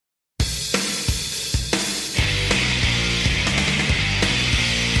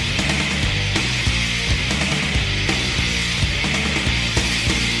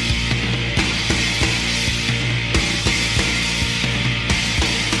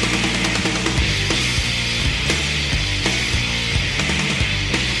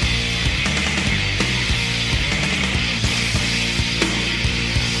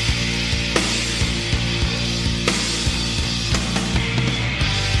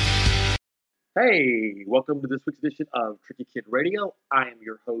Hey, welcome to this week's edition of Tricky Kid Radio. I am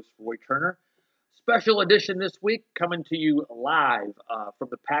your host, Roy Turner. Special edition this week, coming to you live from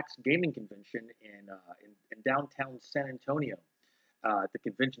the PAX Gaming Convention in downtown San Antonio at the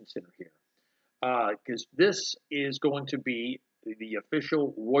convention center here. Because this is going to be the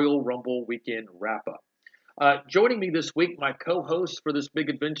official Royal Rumble weekend wrap up. Joining me this week, my co host for this big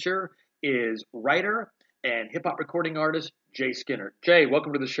adventure is writer and hip hop recording artist Jay Skinner. Jay,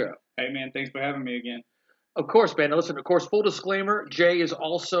 welcome to the show. Hey man, thanks for having me again. Of course, man. Now listen, of course, full disclaimer, Jay is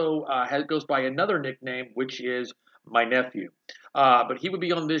also goes by another nickname, which is my nephew. But he would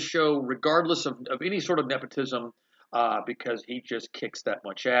be on this show regardless of any sort of nepotism because he just kicks that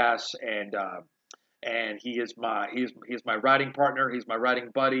much ass, and he is my writing partner. He's my writing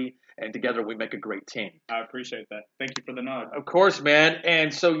buddy, and together we make a great team. I appreciate that. Thank you for the nod. Of course, man.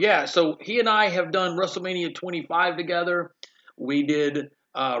 And so he and I have done WrestleMania 25 together. We did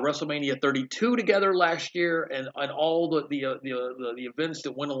WrestleMania 32 together last year, and all the events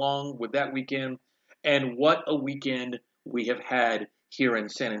that went along with that weekend. And what a weekend we have had here in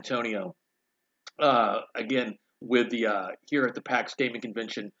San Antonio. Again, with the here at the PAX Gaming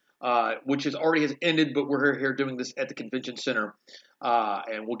Convention, which has ended, but we're here doing this at the convention center,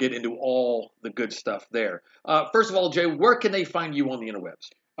 and we'll get into all the good stuff there. First of all, Jay, where can they find you on the interwebs?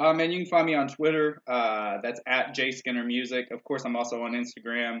 Man, you can find me on Twitter. That's at Jay Skinner Music. Of course, I'm also on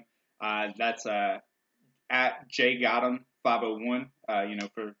Instagram. That's at JGottham501.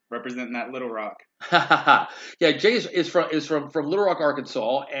 For representing that Little Rock. Yeah, Jay is from Little Rock,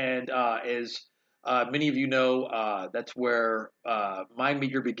 Arkansas, and as many of you know, that's where my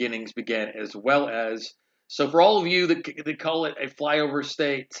meager beginnings began, as well as. So for all of you that call it a flyover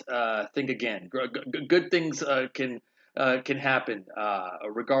state, think again. Good things can happen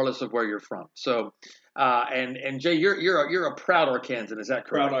regardless of where you're from. So, and Jay, you're a proud Arkansan, is that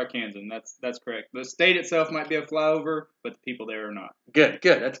correct? Proud Arkansan, that's correct. The state itself might be a flyover, but the people there are not. Good.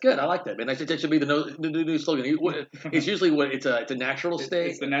 That's good. I like that, man. That should be the new slogan. It's usually it's a natural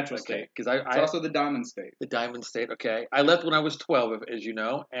state. It's the natural state because it's also the Diamond State. The Diamond State. Okay, I left when I was 12, as you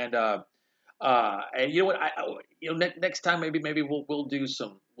know, and you know what? Next time maybe we'll do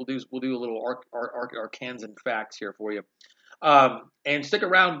a little Arkansan facts here for you. And stick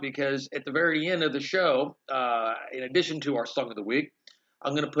around because at the very end of the show, in addition to our song of the week,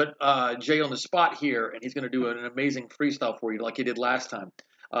 I'm going to put Jay on the spot here, and he's going to do an amazing freestyle for you like he did last time.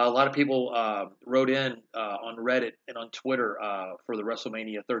 A lot of people wrote in on Reddit and on Twitter for the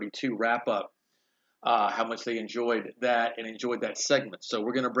WrestleMania 32 wrap-up how much they enjoyed that and enjoyed that segment. So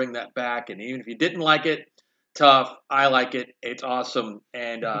we're going to bring that back, and even if you didn't like it, tough. I like it. It's awesome,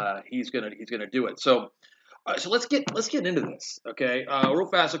 and he's gonna do it. So let's get into this, okay? Real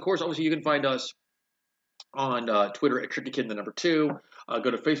fast. Of course, obviously you can find us on Twitter at TrickyKid the number 2.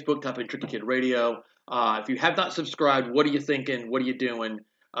 Go to Facebook, type in Tricky Kid Radio. If you have not subscribed, what are you thinking? What are you doing?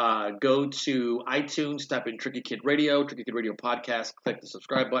 Go to iTunes, type in Tricky Kid Radio podcast, click the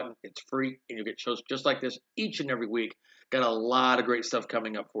subscribe button. It's free, and you'll get shows just like this each and every week. Got a lot of great stuff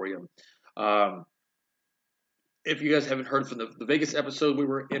coming up for you. If you guys haven't heard from the Vegas episode, we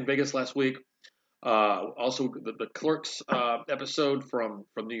were in Vegas last week. Also, the Clerks episode from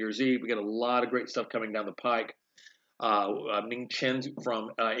New Year's Eve. We got a lot of great stuff coming down the pike. Ming Chen from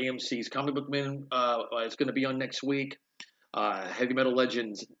AMC's Comic Book Men is going to be on next week. Heavy metal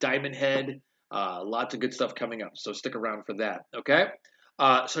legends Diamond Head. Lots of good stuff coming up, so stick around for that. Okay.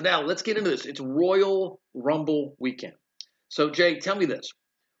 So now let's get into this. It's Royal Rumble weekend. So Jay, tell me this: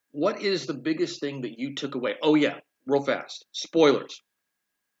 what is the biggest thing that you took away? Oh yeah, real fast. Spoilers.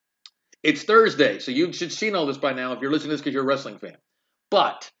 It's Thursday, so you should have seen all this by now if you're listening to this because you're a wrestling fan.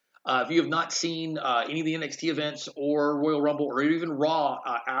 But if you have not seen any of the NXT events or Royal Rumble or even Raw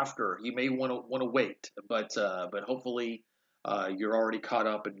after, you may want to wait. But hopefully you're already caught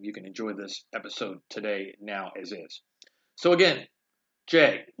up and you can enjoy this episode today now as is. So again,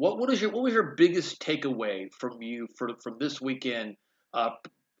 Jay, what was your biggest takeaway from this weekend,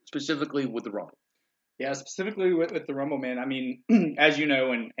 specifically with the Rumble? Yeah, specifically with the Rumble, man. I mean, as you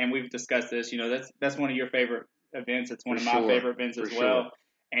know, and we've discussed this, that's one of your favorite events. It's one of my favorite events as well.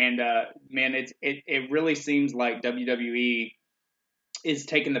 And man, it really seems like WWE is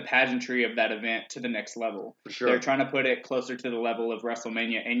taking the pageantry of that event to the next level. For sure. They're trying to put it closer to the level of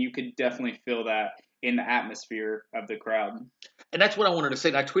WrestleMania, and you could definitely feel that in the atmosphere of the crowd. And that's what I wanted to say.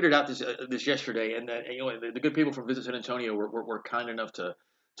 And I tweeted out this yesterday, and the good people from Visit San Antonio were kind enough to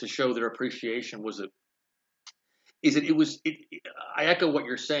show their appreciation. I echo what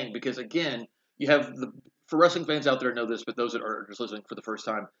you're saying because again, you have for wrestling fans out there know this, but those that are just listening for the first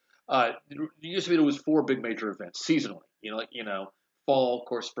time, it used to be there was 4 big major events seasonally. fall, of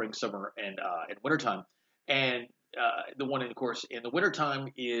course, spring, summer, and wintertime. And the one, of course, in the wintertime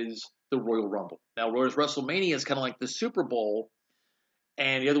is the Royal Rumble. Now, whereas WrestleMania is kind of like the Super Bowl,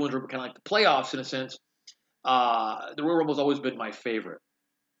 and the other ones are kind of like the playoffs in a sense, the Royal Rumble has always been my favorite.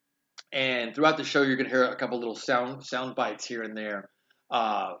 And throughout the show, you're going to hear a couple little sound bites here and there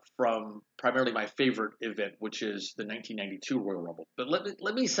from primarily my favorite event, which is the 1992 Royal Rumble. But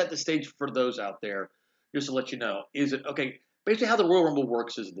let me set the stage for those out there, just to let you know. Is it okay? Basically, how the Royal Rumble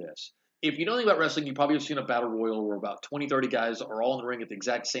works is this. If you know anything about wrestling, you probably have seen a battle royal where about 20, 30 guys are all in the ring at the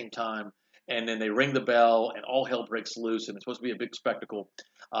exact same time, and then they ring the bell, and all hell breaks loose, and it's supposed to be a big spectacle.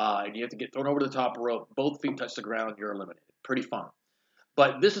 And you have to get thrown over the top rope, both feet touch the ground, you're eliminated. Pretty fun.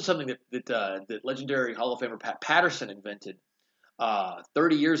 But this is something that legendary Hall of Famer Pat Patterson invented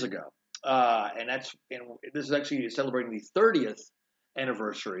 30 years ago, and this is actually celebrating the 30th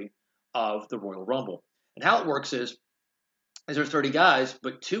anniversary of the Royal Rumble. And how it works is there's 30 guys,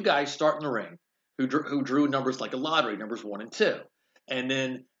 but 2 guys start in the ring who drew numbers like a lottery, numbers 1 and 2, and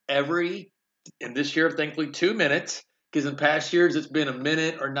then in this year, thankfully, 2 minutes, because in past years it's been a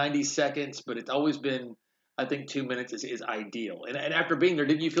minute or 90 seconds, but it's always been, I think, 2 minutes is ideal. And after being there,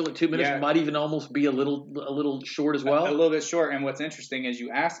 didn't you feel like 2 minutes might even almost be a little short as well? A little bit short. And what's interesting is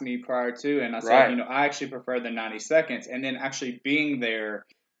you asked me prior to, and I said, I actually prefer the 90 seconds. And then actually being there,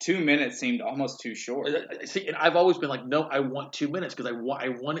 2 minutes seemed almost too short. See, and I've always been like, no, I want 2 minutes because I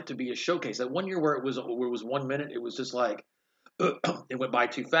want it to be a showcase. That one year where it was 1 minute, it was just like it went by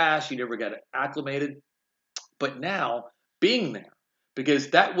too fast. You never got acclimated. But now being there,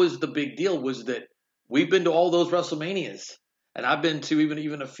 because that was the big deal, was that we've been to all those WrestleManias, and I've been to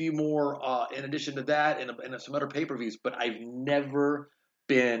even a few more in addition to that, and some other pay-per-views. But I've never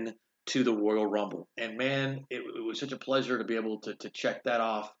been to the Royal Rumble, and man, it was such a pleasure to be able to check that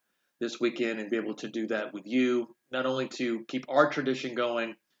off this weekend and be able to do that with you, not only to keep our tradition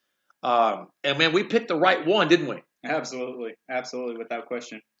going, and man, we picked the right one, didn't we? Absolutely, without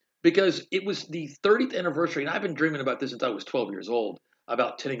question. Because it was the 30th anniversary, and I've been dreaming about this since I was 12 years old,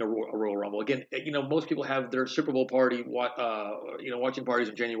 about attending a Royal Rumble. Again, most people have their Super Bowl party, watching parties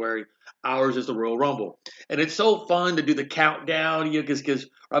in January. Ours is the Royal Rumble. And it's so fun to do the countdown, because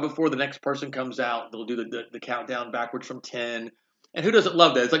right before the next person comes out, they'll do the countdown backwards from 10. And who doesn't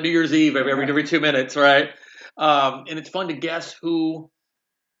love that? It's like New Year's Eve every 2 minutes, right? And it's fun to guess who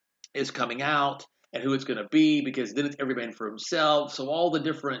is coming out and who it's going to be, because then it's every man for himself. So all the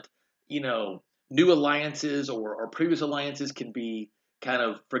different, new alliances or previous alliances can be kind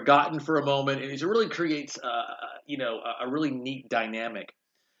of forgotten for a moment, and it really creates, a really neat dynamic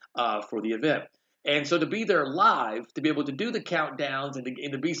for the event. And so to be there live, to be able to do the countdowns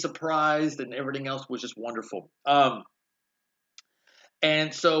and to be surprised and everything else was just wonderful.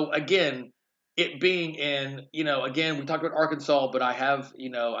 And so again, it being in, again, we talked about Arkansas, but I have,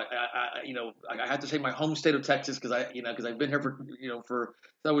 I have to say my home state of Texas because I've been here for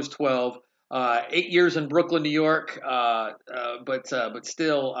since I was 12, 8 years in Brooklyn, New York, but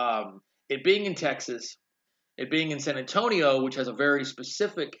still, it being in Texas, it being in San Antonio, which has a very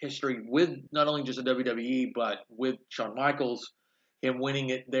specific history with not only just the WWE, but with Shawn Michaels, him winning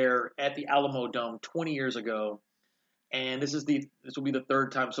it there at the Alamo Dome 20 years ago. And this will be the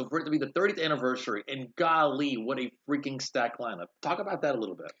third time. So for it to be the 30th anniversary, and golly, what a freaking stacked lineup. Talk about that a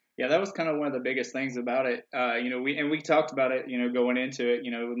little bit. Yeah, that was kind of one of the biggest things about it. We talked about it, going into it,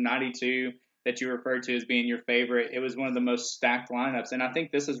 92 that you referred to as being your favorite. It was one of the most stacked lineups. And I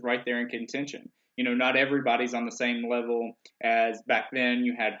think this is right there in contention. Not everybody's on the same level as back then.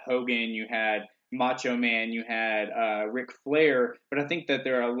 You had Hogan, you had Macho Man, you had Ric Flair. But I think that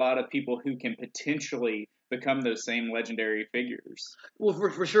there are a lot of people who can potentially become those same legendary figures. Well,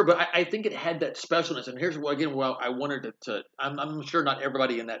 for sure, but I think it had that specialness. And here's where I wanted to I'm sure not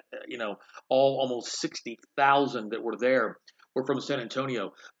everybody in that, almost 60,000 that were there were from San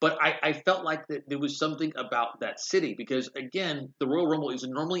Antonio. But I felt like that there was something about that city because, again, the Royal Rumble is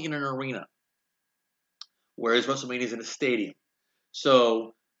normally in an arena, whereas WrestleMania is in a stadium.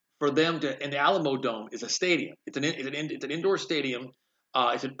 So for them and the Alamo Dome is a stadium. It's an indoor stadium.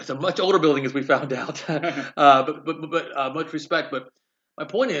 It's a much older building, as we found out, but much respect. But my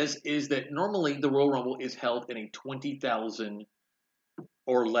point is that normally the Royal Rumble is held in a 20,000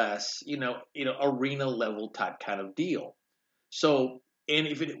 or less, arena level type kind of deal. So, and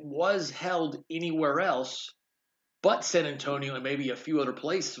if it was held anywhere else but San Antonio and maybe a few other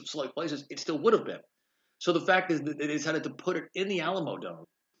select places, it still would have been. So the fact is that they decided to put it in the Alamo Dome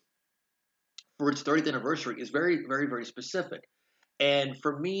for its 30th anniversary is very, very, very specific. And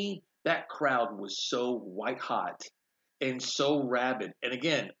for me, that crowd was so white hot and so rabid. And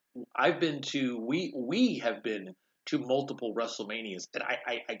again, we have been to multiple WrestleManias, and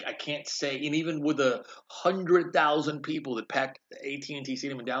I can't say, and even with the 100,000 people that packed the AT&T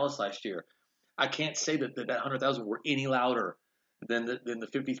Stadium in Dallas last year, I can't say that 100,000 were any louder than the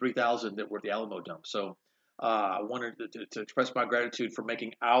 53,000 that were at the Alamo Dome. So I wanted to express my gratitude for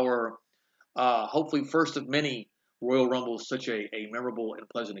making our hopefully first of many Royal Rumbles such a memorable and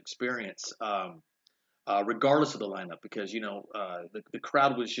pleasant experience, regardless of the lineup, because the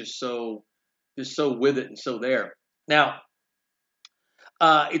crowd was just so with it and so there. Now,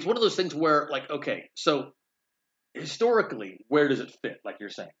 it's one of those things where, like, okay, so historically, where does it fit? Like you're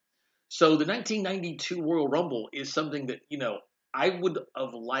saying, so the 1992 Royal Rumble is something that I would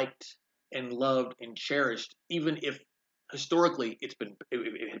have liked and loved and cherished, even if historically it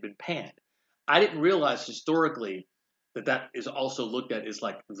had been panned. I didn't realize historically that is also looked at as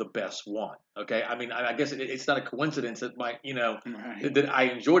like the best one. Okay, I mean, I guess it's not a coincidence that right. that I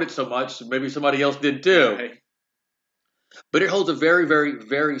enjoyed it so much. Maybe somebody else did too. Right. But it holds a very, very,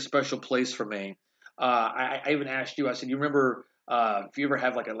 very special place for me. I even asked you. I said, you remember if you ever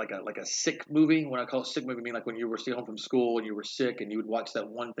have like a sick movie? When I call sick movie, I mean like when you were staying home from school and you were sick and you would watch that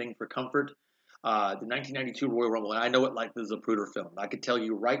one thing for comfort. The 1992 Royal Rumble, and I know it like the Zapruder film. I could tell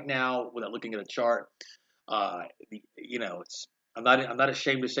you right now without looking at a chart. I'm not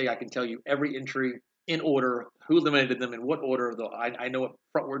ashamed to say I can tell you every entry in order, who eliminated them in what order. Though I know it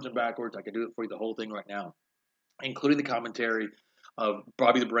frontwards and backwards. I can do it for you the whole thing right now, including the commentary of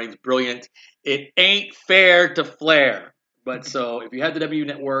Bobby the Brain's brilliant. It ain't fair to Flair. But so if you have the W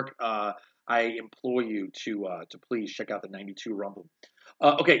Network, I implore you to please check out the 92 Rumble.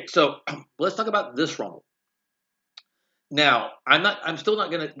 Okay, so let's talk about this Rumble. Now, I'm still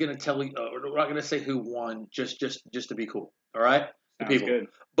not gonna tell you, we're not gonna say who won, just to be cool. All right, the people. Good.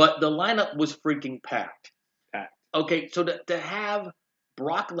 But the lineup was freaking packed. Okay, so to have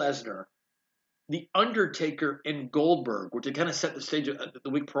Brock Lesnar, The Undertaker, and Goldberg, which had kind of set the stage the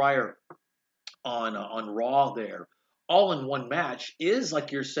week prior on Raw there, all in one match, is,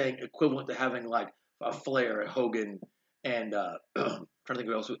 like you're saying, equivalent to having like a Flair, Hogan, and trying to think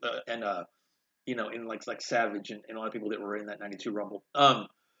who else, and in like Savage and a lot of people that were in that 92 Rumble.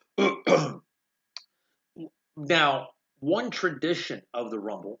 Now, one tradition of the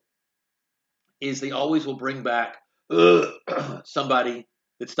Rumble is they always will bring back somebody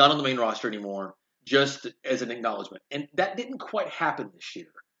that's not on the main roster anymore, just as an acknowledgement. And that didn't quite happen this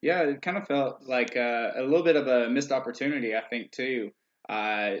year. Yeah, it kind of felt like a little bit of a missed opportunity, I think, too.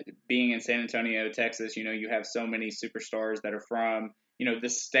 Being in San Antonio, Texas, you have so many superstars that are from, the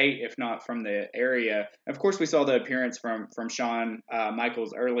state, if not from the area. Of course, we saw the appearance from Shawn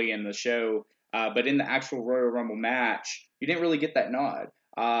Michaels early in the show, but in the actual Royal Rumble match, you didn't really get that nod.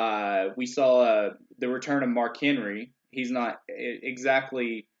 We saw the return of Mark Henry. He's not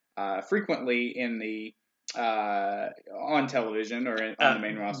exactly frequently in the on television or on the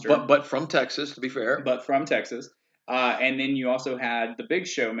main roster, but from Texas, to be fair. But from Texas, and then you also had the Big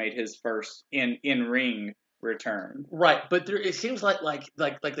Show made his first in ring return. Right, but it seems like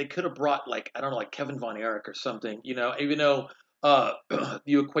they could have brought I don't know, like Kevin Von Erich or something, even though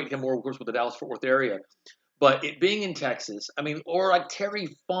you equate him more, of course, with the Dallas-Fort Worth area. But it being in Texas, I mean, or like Terry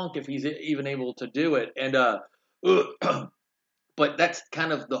Funk if he's even able to do it, and but that's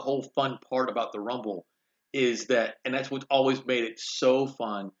kind of the whole fun part about the Rumble, is that, and that's what's always made it so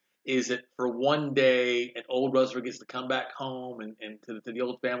fun, is that for one day an old wrestler gets to come back home and to the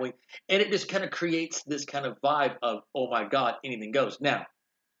old family, and it just kind of creates this kind of vibe of, oh my God, anything goes. Now,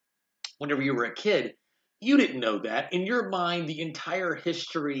 whenever you were a kid, you didn't know that. In your mind, the entire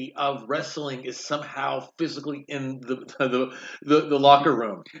history of wrestling is somehow physically in the locker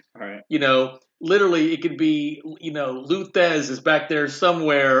room. Right. Literally, it could be, Lou Thez is back there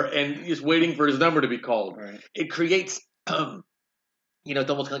somewhere and just waiting for his number to be called. Right. It creates, it's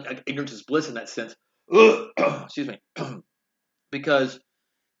almost like ignorance is bliss in that sense. Excuse me. Because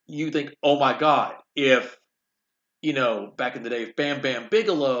you think, oh my God, if, back in the day, if Bam Bam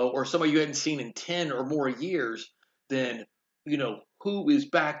Bigelow or somebody you hadn't seen in 10 or more years, then, who is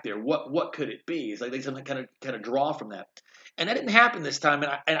back there? What could it be? It's like they something kind of draw from that. And that didn't happen this time.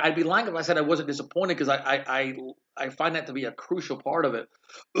 And I'd be lying if I said I wasn't disappointed, because I find that to be a crucial part of it.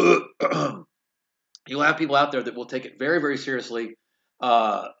 You'll have people out there that will take it very, very seriously,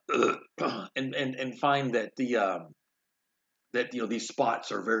 and find that these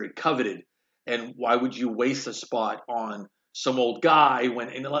spots are very coveted. And why would you waste a spot on some old guy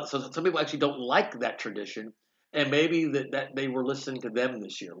so some people actually don't like that tradition, and maybe that they were listening to them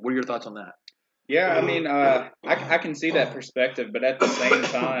this year. What are your thoughts on that? Yeah, I mean, I can see that perspective, but at the same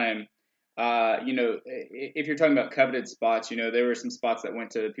time, if you're talking about coveted spots, there were some spots that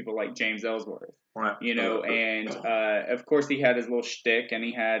went to people like James Ellsworth, right. And of course he had his little shtick and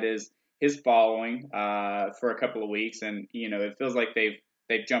he had his following for a couple of weeks, and it feels like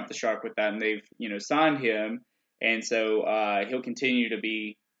they've jumped the shark with that, and they've signed him, and so he'll continue to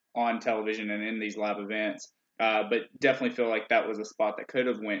be on television and in these live events. But definitely feel like that was a spot that could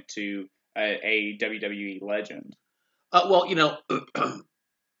have went to a WWE legend. Well,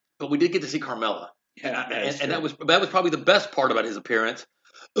 but we did get to see Carmella, and that was probably the best part about his appearance.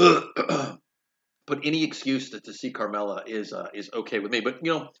 But any excuse to see Carmella is okay with me. But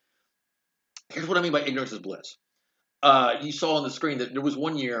here's what I mean by ignorance is bliss. You saw on the screen that there was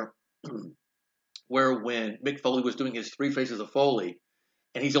one year where when Mick Foley was doing his 3 Faces of Foley,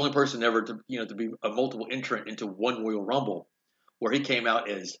 and he's the only person ever to be a multiple entrant into one Royal Rumble, where he came out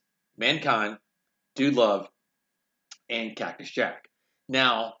as Mankind, Dude Love, and Cactus Jack.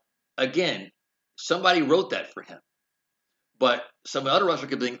 Now, again, somebody wrote that for him, but some other wrestler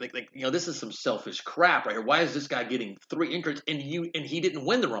could think, this is some selfish crap right here. Why is this guy getting 3 entrants and he didn't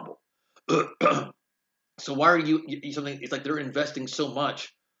win the Rumble? So why are you something? It's like they're investing so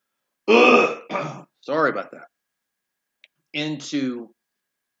much. Sorry about that. Into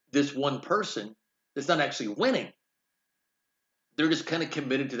this one person that's not actually winning. They're just kind of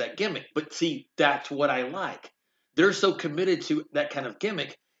committed to that gimmick. But see, that's what I like. They're so committed to that kind of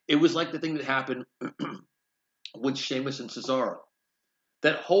gimmick. It was like the thing that happened with Sheamus and Cesaro.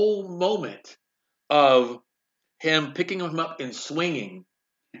 That whole moment of him picking him up and swinging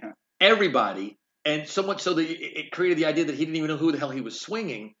everybody, and so much so that it created the idea that he didn't even know who the hell he was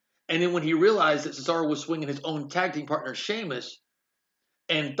swinging. And then when he realized that Cesaro was swinging his own tag team partner, Sheamus,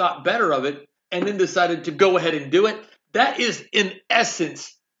 and thought better of it, and then decided to go ahead and do it, that is, in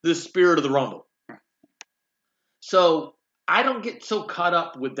essence, the spirit of the Rumble. So I don't get so caught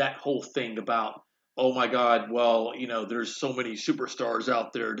up with that whole thing about, oh my God, well, there's so many superstars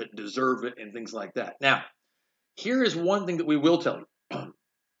out there that deserve it and things like that. Now, here is one thing that we will tell you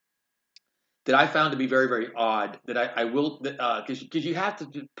that I found to be very, very odd, that I will, because you have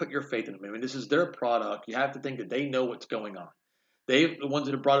to put your faith in them. I mean, this is their product. You have to think that they know what's going on. They're the ones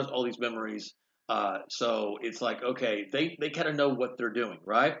that have brought us all these memories. So it's like, okay, they kind of know what they're doing,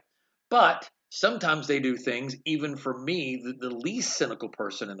 right? But sometimes they do things, even for me, the least cynical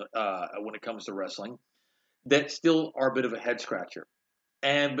person when it comes to wrestling, that still are a bit of a head scratcher.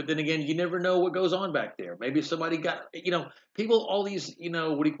 But then again, you never know what goes on back there. Maybe somebody got, people, all these,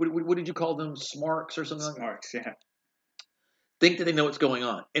 what did you call them? Smarks or something like that? Smarks, yeah. Think that they know what's going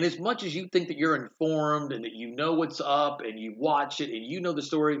on. And as much as you think that you're informed and that you know what's up and you watch it and you know the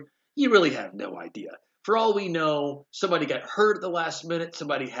story, you really have no idea. For all we know, somebody got hurt at the last minute.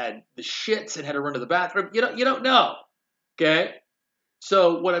 Somebody had the shits and had to run to the bathroom. You don't know. Okay?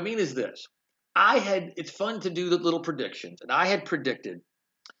 So what I mean is this. It's fun to do the little predictions. And I had predicted,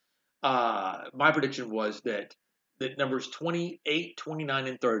 my prediction was that numbers 28, 29,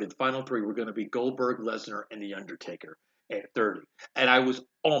 and 30, the final 3 were going to be Goldberg, Lesnar, and The Undertaker at 30. And I was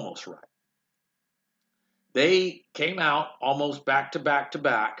almost right. They came out almost back to back to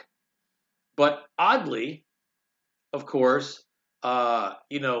back. But oddly, of course, Brock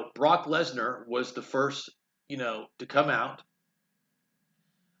Lesnar was the first, to come out.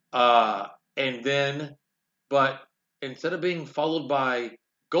 And then, but instead of being followed by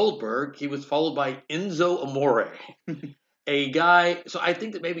Goldberg, he was followed by Enzo Amore, a guy. So I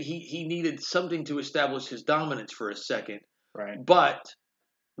think that maybe he needed something to establish his dominance for a second. Right. But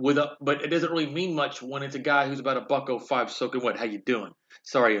it doesn't really mean much when it's a guy who's about $105 soaking wet. How you doing?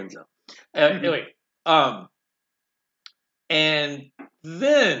 Sorry, Enzo. Anyway, and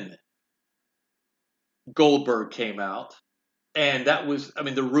then Goldberg came out, and that was,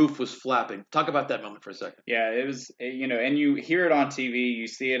 the roof was flapping. Talk about that moment for a second. Yeah, it was, and you hear it on TV, you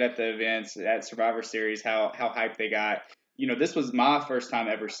see it at the events, at Survivor Series, how hyped they got. This was my first time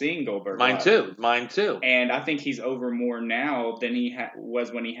ever seeing Goldberg. Mine too. And I think he's over more now than he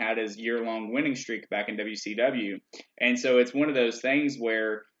was when he had his year-long winning streak back in WCW. And so it's one of those things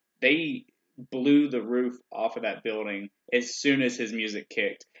where they blew the roof off of that building as soon as his music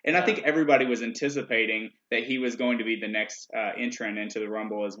kicked. And I think everybody was anticipating that he was going to be the next entrant into the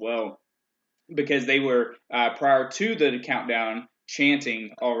Rumble as well, because they were, prior to the countdown, chanting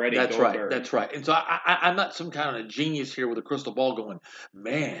already. That's Goldberg. Right. That's right. And so I'm not some kind of a genius here with a crystal ball going,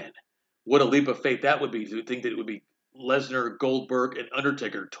 man, what a leap of faith that would be to think that it would be Lesnar, Goldberg, and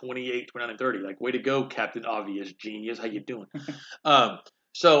Undertaker, 28, 29, and 30. Like, way to go, Captain Obvious Genius. How you doing?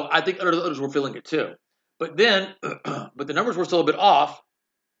 So I think others were feeling it too. But then, but the numbers were still a bit off,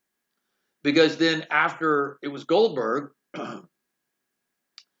 because then after it was Goldberg,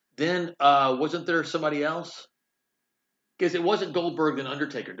 then wasn't there somebody else? Because it wasn't Goldberg and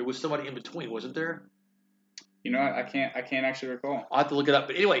Undertaker. There was somebody in between, wasn't there? You know, I can't actually recall. I'll have to look it up.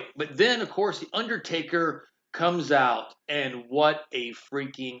 But anyway, but then of course the Undertaker comes out, and what a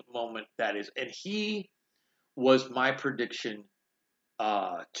freaking moment that is! And he was my prediction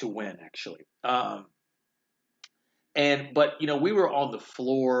to win, actually. But we were on the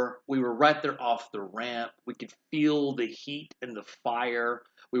floor. We were right there off the ramp. We could feel the heat and the fire.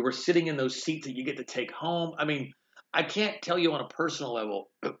 We were sitting in those seats that you get to take home. I mean, I can't tell you on a personal level,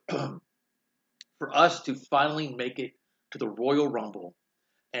 for us to finally make it to the Royal Rumble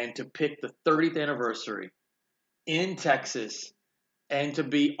and to pick the 30th anniversary in Texas and to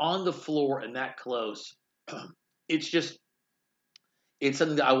be on the floor and that close, it's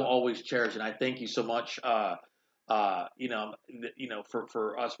something that I will always cherish. And I thank you so much, for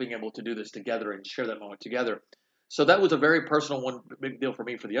us being able to do this together and share that moment together. So that was a very personal one, big deal for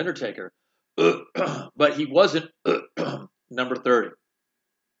me for The Undertaker. But he wasn't number 30.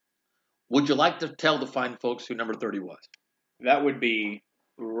 Would you like to tell the fine folks who number 30 was? That would be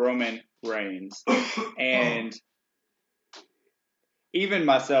Roman Reigns. And even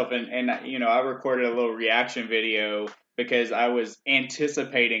myself, and I recorded a little reaction video because I was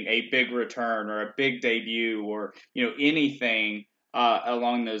anticipating a big return or a big debut or anything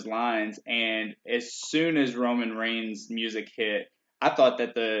along those lines. And as soon as Roman Reigns' music hit, I thought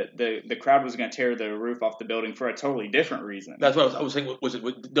that the crowd was going to tear the roof off the building for a totally different reason. That's what I was saying.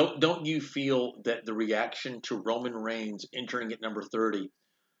 Don't you feel that the reaction to Roman Reigns entering at number 30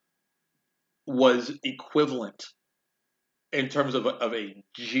 was equivalent in terms of a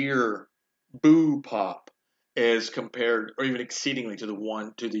jeer boo pop as compared, or even exceedingly, to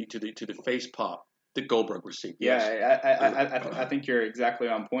the face pop that Goldberg received? Yeah, I think you're exactly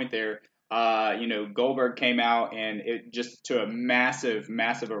on point there. Goldberg came out and it just to a massive,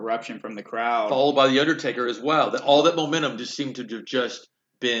 massive eruption from the crowd. Followed by The Undertaker as well. All that momentum just seemed to have just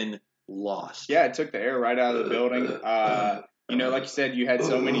been lost. Yeah, it took the air right out of the building. Like you said, you had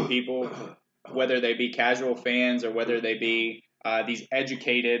so many people, whether they be casual fans or whether they be these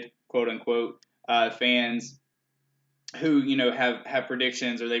educated, quote unquote, fans who have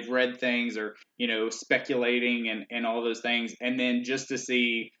predictions or they've read things or speculating and all those things, and then just to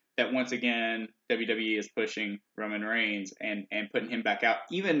see that once again WWE is pushing Roman Reigns and putting him back out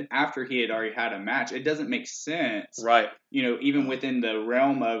even after he had already had a match. It doesn't make sense, right? Even within the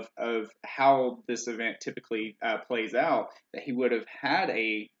realm of how this event typically plays out, that he would have had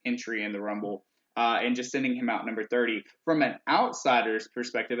a entry in the Rumble. And just sending him out number 30 from an outsider's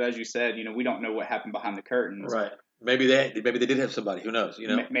perspective, as you said, we don't know what happened behind the curtains. Right. Maybe they did have somebody. Who knows?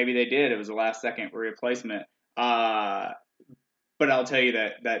 Maybe they did. It was a last second replacement. But I'll tell you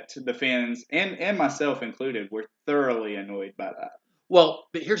that the fans and myself included were thoroughly annoyed by that. Well,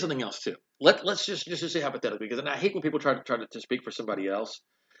 but here's something else too. Let's just say hypothetically, because I hate when people try to speak for somebody else.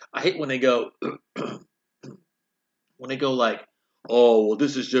 I hate when they go like, oh, well,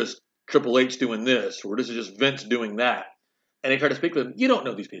 this is just Triple H doing this, or this is just Vince doing that, and they try to speak for them. You don't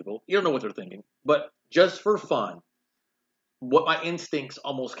know these people. You don't know what they're thinking. But just for fun, what my instincts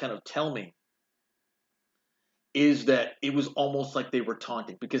almost kind of tell me is that it was almost like they were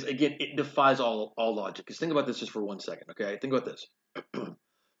taunting, because again, it defies all logic. Because think about this just for 1 second, okay? Think about this.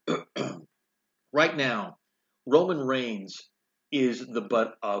 Right now, Roman Reigns is the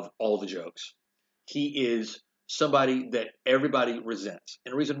butt of all the jokes. He is somebody that everybody resents.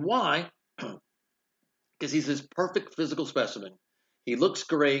 And the reason why, because he's this perfect physical specimen. He looks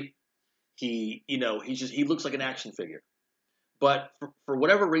great. He looks like an action figure. But for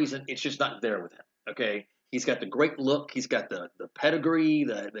whatever reason, it's just not there with him, okay? He's got the great look. He's got the pedigree,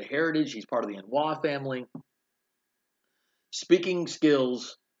 the heritage. He's part of the Benoit family. Speaking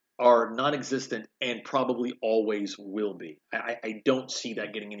skills are non-existent and probably always will be. I don't see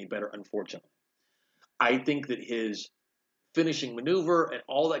that getting any better, unfortunately. I think that his finishing maneuver and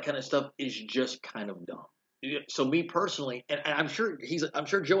all that kind of stuff is just kind of dumb. So me personally, and I'm sure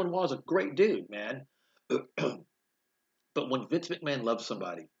Joe Benoit is a great dude, man. But when Vince McMahon loves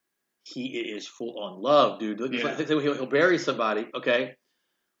somebody, he is full on love, dude. Yeah. He'll bury somebody, okay?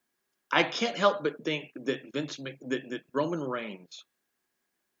 I can't help but think that that Roman Reigns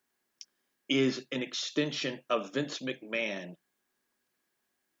is an extension of Vince McMahon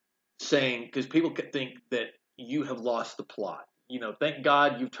saying, because people could think that you have lost the plot. Thank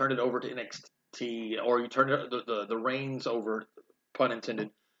God you've turned it over to NXT, or you turned the reins over, pun intended,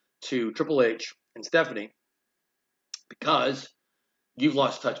 to Triple H and Stephanie, because you've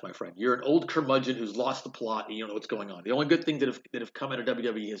lost touch, my friend. You're an old curmudgeon who's lost the plot, and you don't know what's going on. The only good thing that have come out of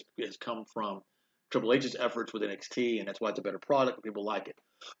WWE has come from Triple H's efforts with NXT, and that's why it's a better product and people like it.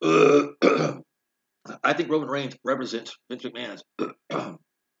 I think Roman Reigns represents Vince McMahon's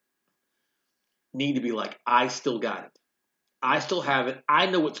need to be like, I still got it. I still have it. I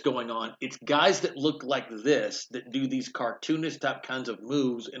know what's going on. It's guys that look like this that do these cartoonist type kinds of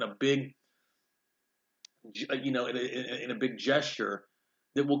moves in a big, in a big gesture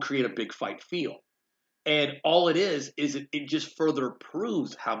that will create a big fight feel. And all it is it just further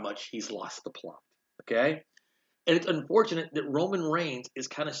proves how much he's lost the plot. Okay? And it's unfortunate that Roman Reigns is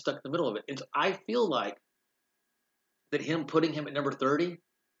kind of stuck in the middle of it. And so I feel like that him putting him at number 30,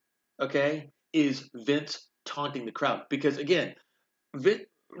 okay, is Vince taunting the crowd. Because, again,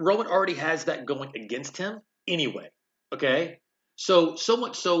 Roman already has that going against him anyway, okay? So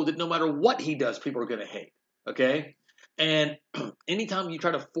much so that no matter what he does, people are going to hate, okay? And anytime you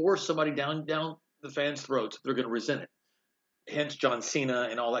try to force somebody down the fans' throats, they're going to resent it. Hence John Cena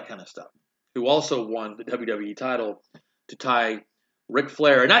and all that kind of stuff, who also won the WWE title to tie Ric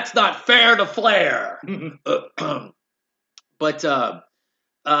Flair. And that's not fair to Flair. But, so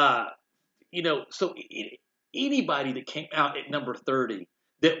anybody that came out at number 30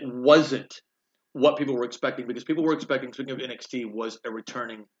 that wasn't what people were expecting, because people were expecting, speaking of NXT, was a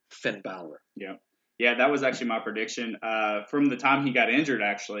returning Finn Balor. Yeah, that was actually my prediction. From the time he got injured,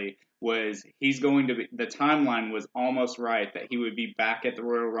 actually, was he's going to be, the timeline was almost right that he would be back at the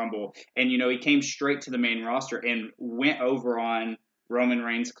Royal Rumble. And, he came straight to the main roster and went over on Roman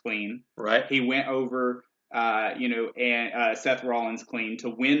Reigns clean. Right. He went over, Seth Rollins clean to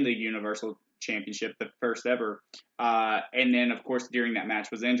win the Universal Championship, the first ever. And then, of course, during that match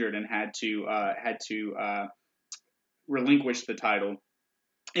was injured and had to relinquish the title.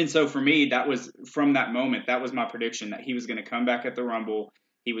 And so for me, that was from that moment, that was my prediction that he was going to come back at the Rumble.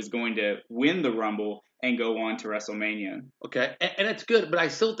 He was going to win the Rumble and go on to WrestleMania. Okay, and that's good, but I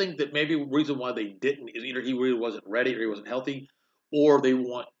still think that maybe the reason why they didn't is either he really wasn't ready or he wasn't healthy, or they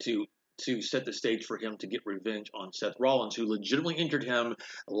want to set the stage for him to get revenge on Seth Rollins, who legitimately injured him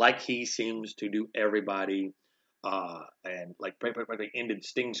like he seems to do everybody, and like practically ended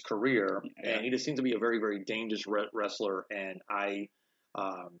Sting's career. Yeah. And he just seems to be a very, very dangerous wrestler, and I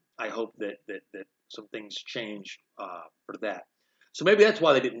hope that some things change for that. So maybe that's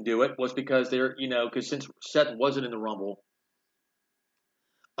why they didn't do it, was because because since Seth wasn't in the Rumble,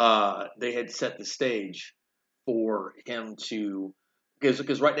 they had set the stage for him to,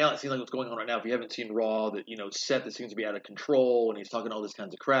 because right now it seems like what's going on right now, if you haven't seen Raw, that, Seth seems to be out of control and he's talking all this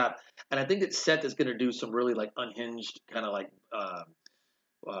kinds of crap. And I think that Seth is going to do some really like unhinged kind of like,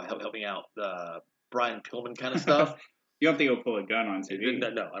 help me out, Brian Pillman kind of stuff. You don't think he'll pull a gun on TV?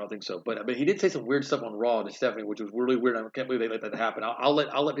 No, I don't think so. But he did say some weird stuff on Raw to Stephanie, which was really weird. I can't believe they let that happen. I'll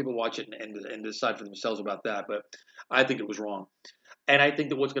let people watch it and decide for themselves about that. But I think it was wrong. And I think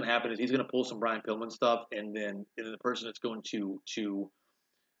that what's going to happen is he's going to pull some Brian Pillman stuff, and then the person that's going to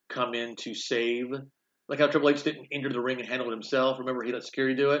come in to save, like how Triple H didn't enter the ring and handle it himself. Remember, he let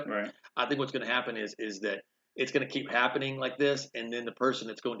Scary do it. Right. I think what's going to happen is that it's going to keep happening like this, and then the person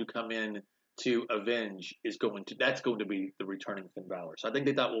that's going to come in to avenge that's going to be the returning Finn Balor. So I think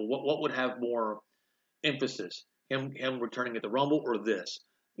they thought, well, what would have more emphasis, him returning at the Rumble or this?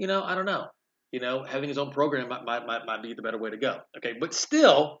 I don't know. Having his own program might be the better way to go. Okay, but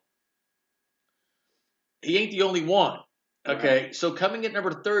still, he ain't the only one. Okay, right. So coming at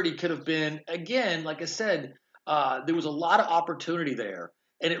number 30 could have been, again, like I said, there was a lot of opportunity there,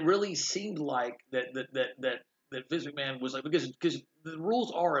 and it really seemed like that Vince McMahon was like, because the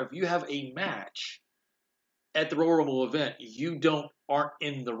rules are, if you have a match at the Royal Rumble event, you aren't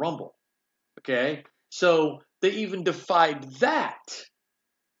in the Rumble. Okay, so they even defied that.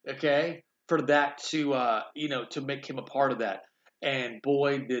 Okay, for that to make him a part of that, and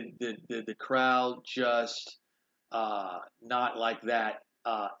boy, did the crowd just not like that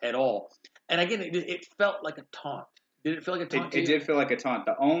at all. And again, it felt like a taunt. Did it feel like a taunt? It did feel like a taunt.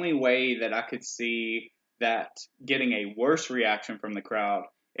 The only way that I could see that getting a worse reaction from the crowd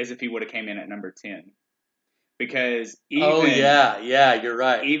is if he would have came in at number 10. Because you're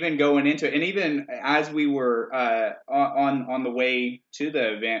right. Even going into it, and even as we were on the way to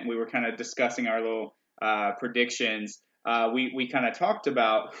the event, we were kind of discussing our little predictions. We kind of talked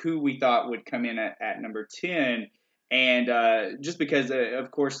about who we thought would come in at number 10. And just because, of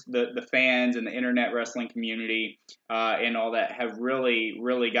course, the fans and the internet wrestling community and all that have really,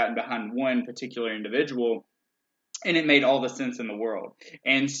 really gotten behind one particular individual, and it made all the sense in the world.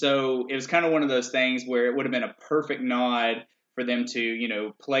 And so it was kind of one of those things where it would have been a perfect nod for them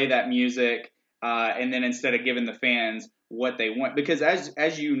to, play that music, and then instead of giving the fans what they want. Because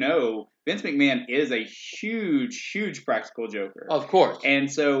as you know, Vince McMahon is a huge practical joker. Of course.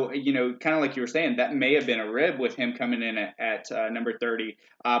 And so, kind of like you were saying, that may have been a rib with him coming in at number 30.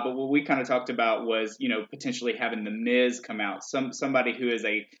 But what we kind of talked about was, potentially having The Miz come out, somebody who is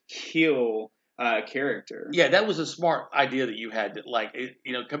a heel character. Yeah, that was a smart idea that you had. That, like,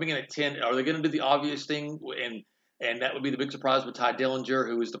 coming in at 10, are they going to do the obvious thing? And that would be the big surprise with Ty Dillinger,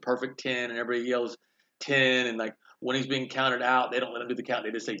 who is the perfect 10, and everybody yells 10, and like when he's being counted out, they don't let him do the count.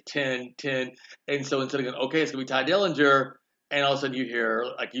 They just say 10, 10. And so instead of going, okay, it's going to be Ty Dillinger, and all of a sudden you hear,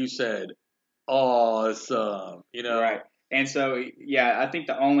 like you said, awesome, Right. And so, yeah, I think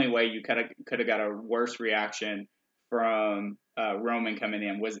the only way you could have got a worse reaction from Roman coming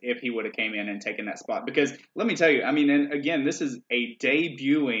in was if he would have came in and taken that spot. Because let me tell you, I mean, and again, this is a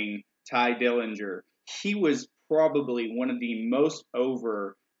debuting Ty Dillinger. He was probably one of the most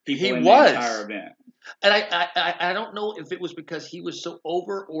over people in the entire event. And I don't know if it was because he was so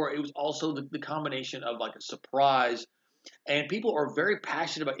over, or it was also the combination of like a surprise. And people are very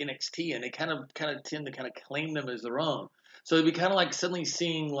passionate about NXT, and they kind of tend to kind of claim them as their own. So it'd be kind of like suddenly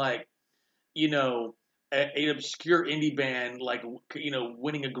seeing like, an obscure indie band like,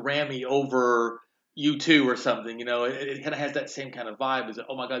 winning a Grammy over U2 or something. It kind of has that same kind of vibe. Is that,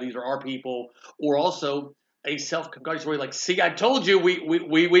 oh my God, these are our people, or also a self-congratulatory like, see, I told you,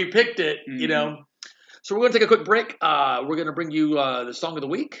 we picked it. Mm-hmm. So we're going to take a quick break. We're going to bring you the song of the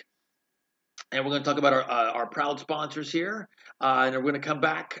week. And we're going to talk about our proud sponsors here. And we're going to come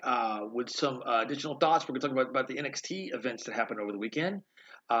back with some additional thoughts. We're going to talk about the NXT events that happened over the weekend.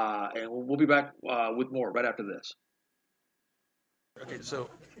 And we'll be back with more right after this. Okay, so,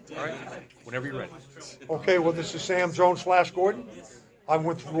 all right, whenever you're ready. Okay, well, this is Sam Jones / Gordon. I'm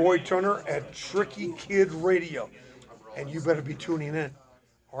with Roy Turner at Tricky Kid Radio. And you better be tuning in,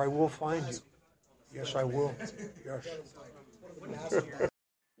 or I will find you. Yes, I will. Yes.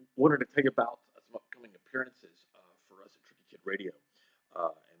 Wanted to tell you about some upcoming appearances for us at Tricky Kid Radio,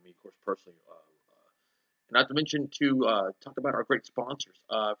 and me, of course, personally. Not to mention to talk about our great sponsors.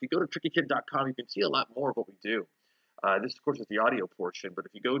 If you go to trickykid.com, you can see a lot more of what we do. This, of course, is the audio portion, but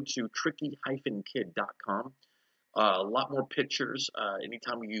if you go to tricky-kid.com, a lot more pictures.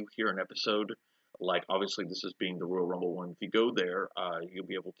 Anytime you hear an episode, like obviously this is being the Royal Rumble one, if you go there, you'll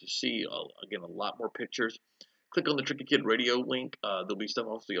be able to see, again, a lot more pictures. Click on the Tricky Kid Radio link. There'll be stuff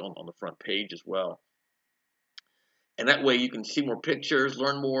also on the front page as well. And that way you can see more pictures,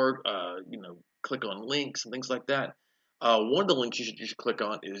 learn more, click on links and things like that. One of the links you should click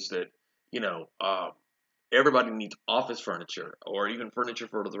on is that, everybody needs office furniture, or even furniture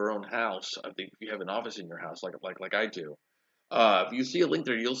for their own house. I think if you have an office in your house, like I do, if you see a link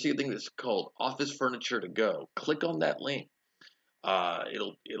there, you'll see a thing that's called Office Furniture to Go. Click on that link.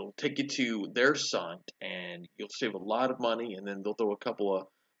 It'll take you to their site, and you'll save a lot of money, and then they'll throw a couple of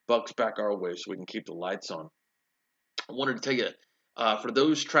bucks back our way so we can keep the lights on. I wanted to tell you, for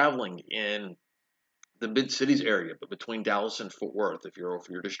those traveling in the mid-cities area, but between Dallas and Fort Worth, if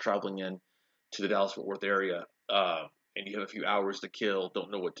you're just traveling in to the Dallas-Fort Worth area, and you have a few hours to kill,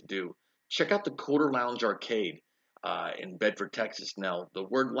 don't know what to do, check out the Quarter Lounge Arcade in Bedford, Texas. Now, the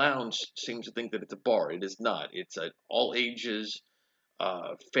word lounge seems to think that it's a bar. It is not. It's an all ages,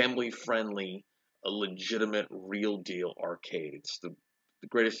 family-friendly, a legitimate, real-deal arcade. It's the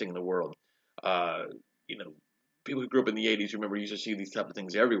greatest thing in the world. People who grew up in the 80s, remember, used to see these type of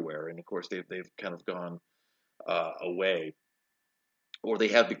things everywhere. And, of course, they've kind of gone away. Or they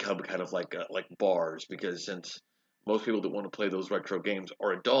have become kind of like bars, because since most people that want to play those retro games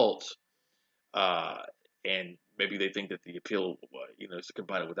are adults, and maybe they think that the appeal, is to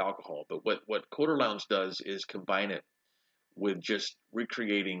combine it with alcohol. But what Quarter Lounge does is combine it with just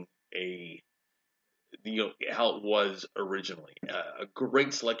recreating how it was originally. A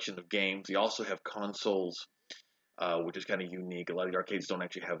great selection of games. They also have consoles, which is kind of unique. A lot of the arcades don't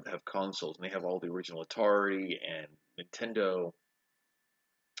actually have consoles, and they have all the original Atari and Nintendo.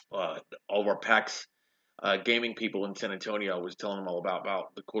 All of our PAX gaming people in San Antonio, I was telling them all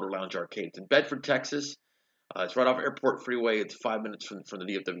about the Quarter Lounge Arcade. It's in Bedford, Texas. It's right off Airport Freeway. It's 5 minutes from the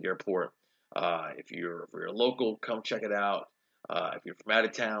DFW airport. If you're local, come check it out. If you're from out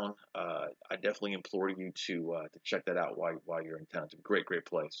of town, I definitely implore you to check that out while you're in town. It's a great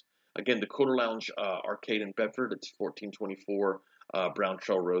place. Again, the Quarter Lounge Arcade in Bedford. It's 1424 Brown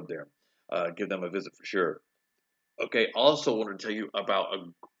Trail Road there. Give them a visit for sure. Okay, also wanted to tell you about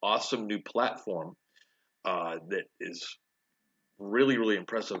an awesome new platform that is really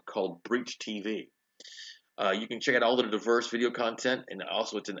impressive, called Breach TV. You can check out all the diverse video content, and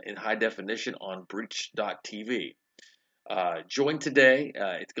also it's in high definition on Breach.tv. Join today.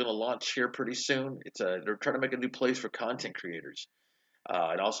 It's going to launch here pretty soon. They're trying to make a new place for content creators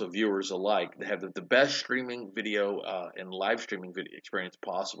and also viewers alike. They have the best streaming video and live streaming video experience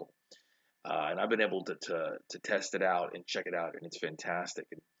possible. And I've been able to test it out and check it out, and it's fantastic.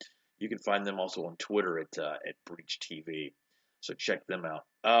 And you can find them also on Twitter at Breach TV. So check them out.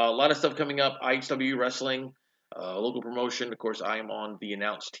 A lot of stuff coming up. IHW Wrestling, local promotion. Of course, I am on the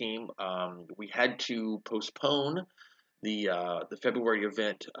announce team. We had to postpone the February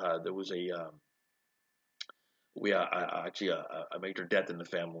event. There was a major death in the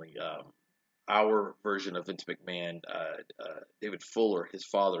family. Our version of Vince McMahon, David Fuller, his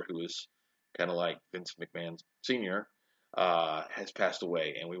father, who is kind of like Vince McMahon's senior, has passed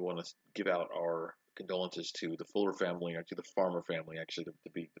away, and we want to give out our condolences to the Fuller family, or to the Farmer family, actually, to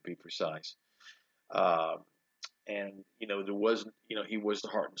be precise. And there was, he was the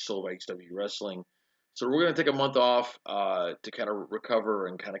heart and soul of HW Wrestling. So we're going to take a month off to kind of recover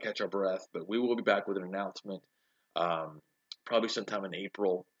and kind of catch our breath, but we will be back with an announcement probably sometime in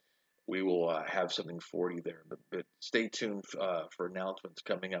April. We will have something for you there, but stay tuned for announcements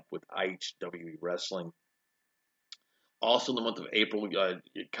coming up with IHW Wrestling. Also in the month of April,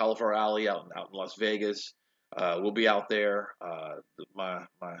 Cauliflower Alley out in Las Vegas. We'll be out there. My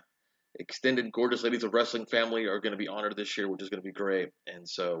extended Gorgeous Ladies of Wrestling family are going to be honored this year, which is going to be great. And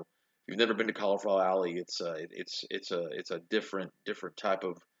so, if you've never been to Cauliflower Alley, it's a different type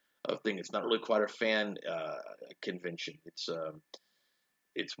of thing. It's not really quite a fan convention.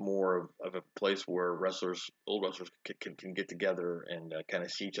 It's more of a place where old wrestlers can get together and kind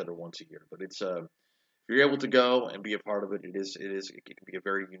of see each other once a year. But it's if you're able to go and be a part of it, it can be a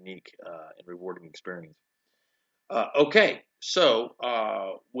very unique and rewarding experience. Okay, so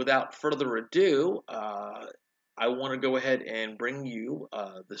without further ado, I want to go ahead and bring you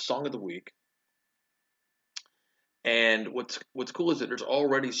the song of the week. And what's cool is that there's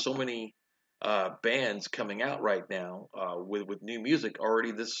already so many bands coming out right now with new music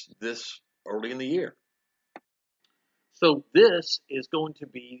already this early in the year. So this is going to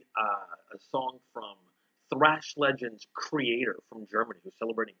be a song from thrash legends Kreator from Germany, who's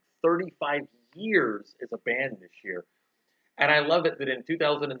celebrating 35 years as a band this year. And I love it that in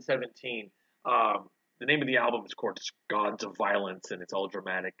 2017, the name of the album is, of course, Gods of Violence, and it's all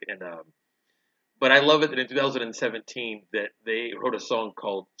dramatic. But I love it that in 2017 that they wrote a song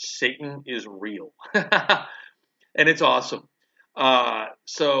called Satan is Real. And it's awesome.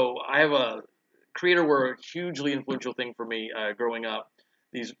 So I have Kreator were a hugely influential thing for me growing up.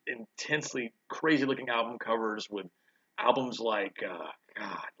 These intensely crazy-looking album covers with albums like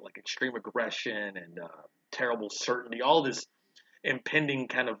Extreme Aggression and Terrible Certainty, all this impending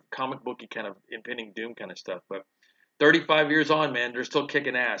kind of comic booky kind of impending doom kind of stuff. But 35 years on, man, they're still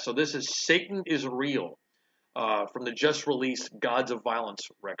kicking ass. So this is Satan is Real from the just released Gods of Violence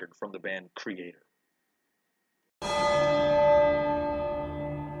record from the band Kreator.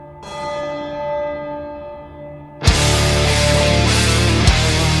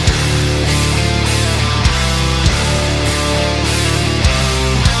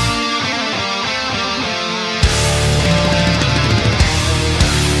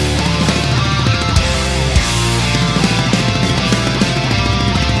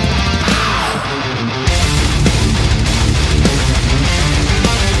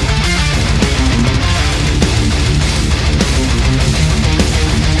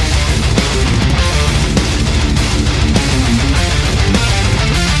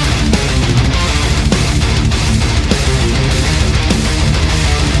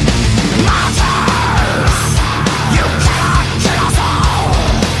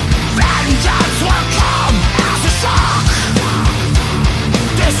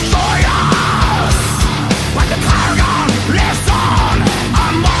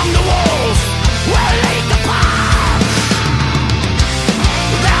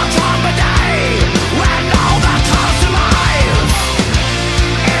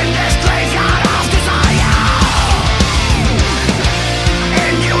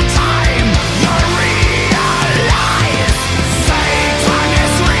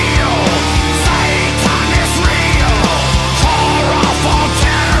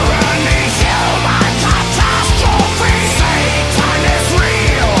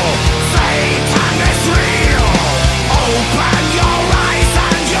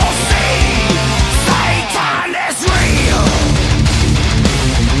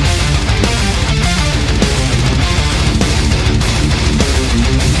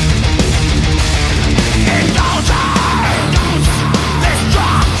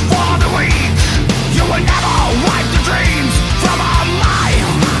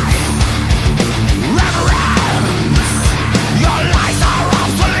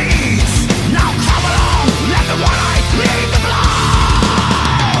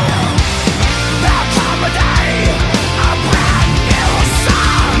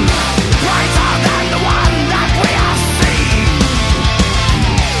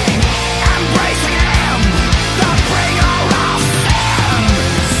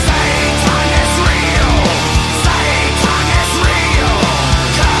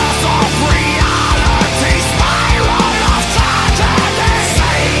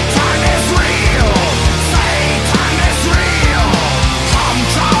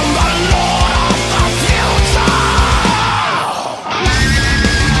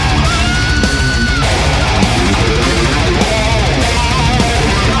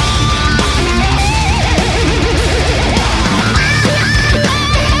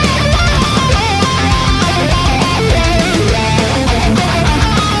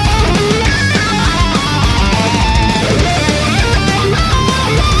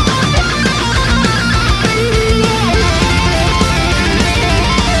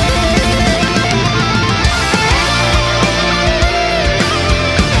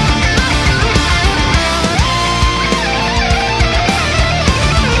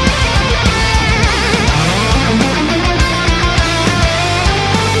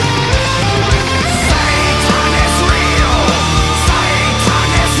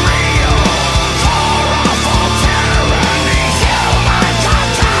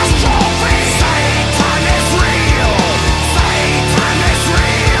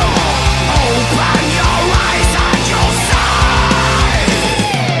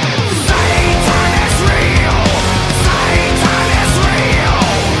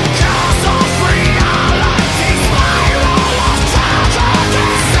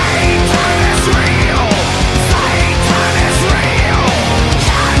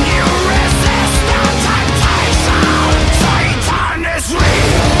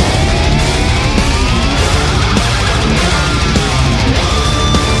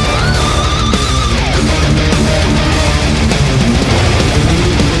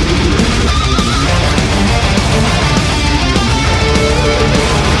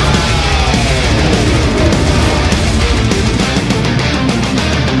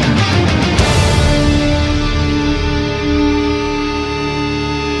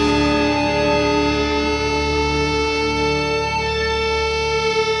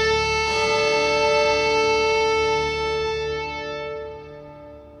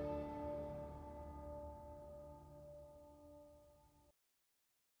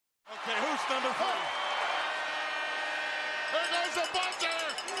 Entrance number 3. There goes the buzzer.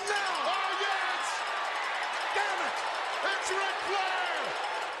 No! Oh, yes! Damn it! It's Ric Flair!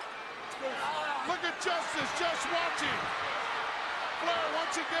 Look at Justice just watching. Flair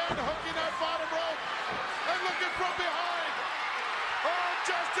once again hooking that bottom rope and looking from behind. Oh,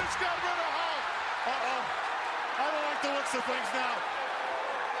 Justice got rid of Hulk. Uh-oh. I don't like the looks of things now.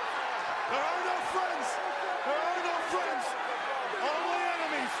 There are no friends. There are no friends. Only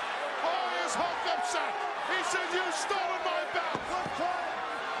enemies. Oh, is Hulk upset? He said, you stolen my belt. What the?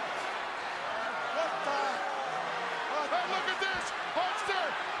 And look at this. Hulkster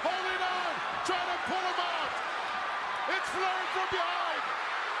holding on, trying to pull him out. It's Flair from behind.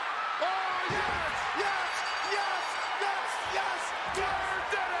 Oh, yes, yes, yes, yes, yes. Flair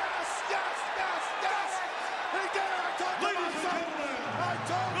did it. Yes, yes, yes. He did it. I told you, myself. I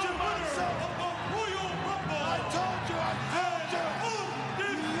told you, myself. I told you, I told you.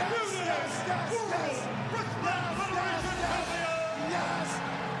 Yes, yes, yes, yes. Yes,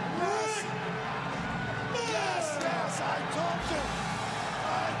 yes, yes, yes, I told you. I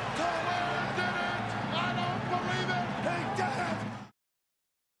told you. Flair did it. I don't believe it. He did it.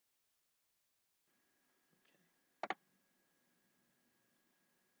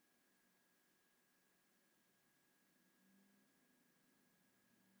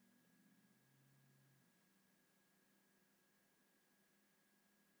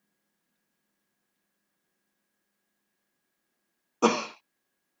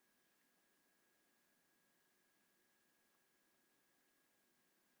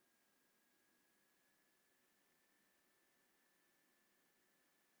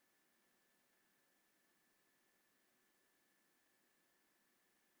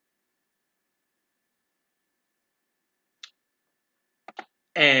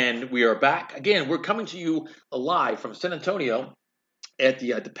 And we are back again. We're coming to you live from San Antonio at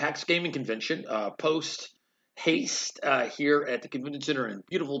the PAX Gaming Convention, post haste here at the Convention Center in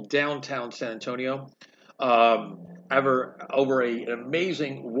beautiful downtown San Antonio. Over an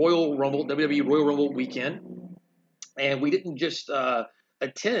amazing Royal Rumble, WWE Royal Rumble weekend, and we didn't just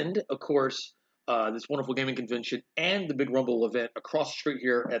attend, of course, this wonderful gaming convention and the big Rumble event across the street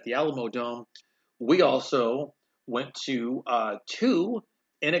here at the Alamo Dome. We also went to 2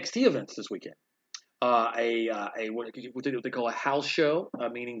 NXT events this weekend. What they call a house show,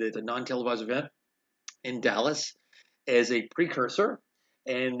 meaning that it's a non-televised event in Dallas as a precursor,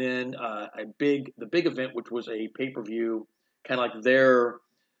 and then the big event, which was a pay-per-view, kind of like their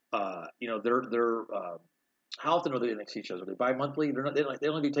how often are the NXT shows? Are they bi-monthly? They're not. They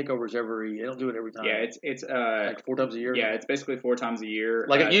only do takeovers every. They don't do it every time. Yeah, it's like 4 times a year. Yeah, it's basically 4 times a year.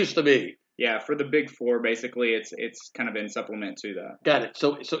 Like it used to be. Yeah, for the big 4, basically, it's kind of in supplement to that. Got it.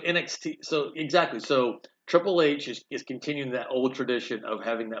 So NXT. So exactly. So Triple H is continuing that old tradition of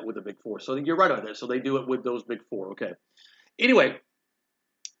having that with the big 4. So you're right on that. So they do it with those big 4. Okay. Anyway,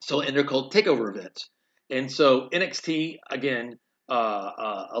 and they're called takeover events. And so NXT again,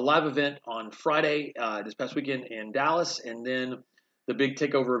 a live event on Friday this past weekend in Dallas, and then the big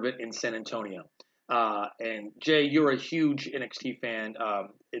takeover event in San Antonio. And Jay, you're a huge NXT fan.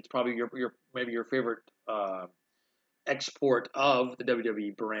 It's probably maybe your favorite export of the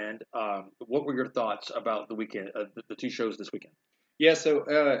WWE brand. What were your thoughts about the weekend, the 2 shows this weekend? Yeah, so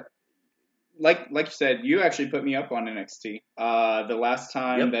like you said, you actually put me up on NXT. The last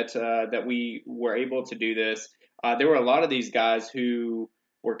time that we were able to do this, there were a lot of these guys who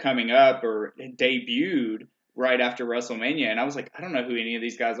were coming up or debuted right after WrestleMania, and I was like, I don't know who any of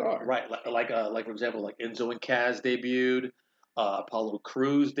these guys are. Right, like for example, like Enzo and Kaz debuted, Apollo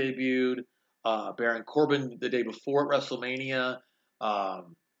Crews debuted, Baron Corbin the day before at WrestleMania.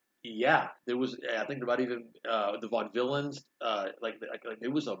 There was, I think about even the Vaudevillains. Like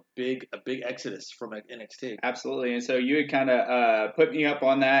it was a big exodus from NXT. Absolutely, and so you had kind of put me up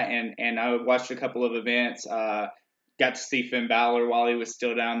on that, and I watched a couple of events. Got to see Finn Balor while he was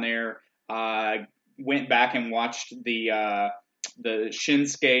still down there. Went back and watched the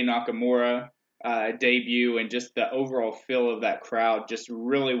Shinsuke Nakamura debut, and just the overall feel of that crowd just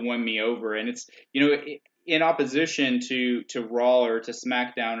really won me over. And it's, in opposition to Raw or to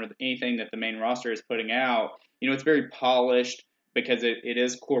SmackDown or anything that the main roster is putting out, it's very polished because it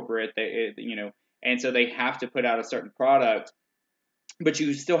is corporate. And so they have to put out a certain product, but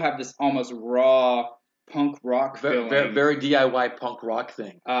you still have this almost raw punk rock feeling. Very DIY punk rock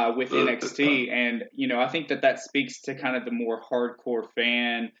thing. With NXT. And, I think that speaks to kind of the more hardcore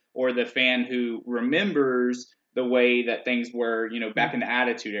fan, or the fan who remembers the way that things were, back in the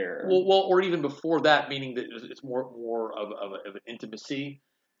Attitude Era. Well, or even before that, meaning that it's more of an intimacy.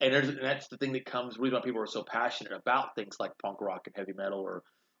 And that's the thing that comes, reason why people are so passionate about things like punk rock and heavy metal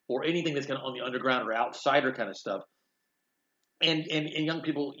or anything that's kind of on the underground or outsider kind of stuff. And young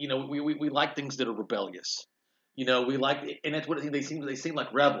people, we like things that are rebellious. We like, and that's what I think they seem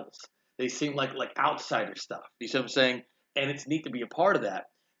like rebels. They seem like outsider stuff. You see what I'm saying? And it's neat to be a part of that.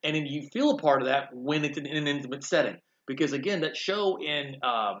 And then you feel a part of that when it's in an intimate setting. Because again, that show in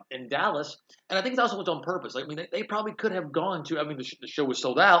Dallas, and I think it's also was on purpose. I mean, they probably could have gone to. I mean, the show was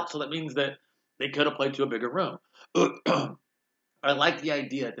sold out, so that means that they could have played to a bigger room. I like the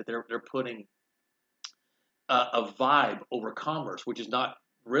idea that they're putting a vibe over commerce, which is not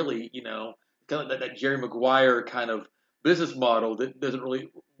really, kind of that Jerry Maguire kind of business model that doesn't really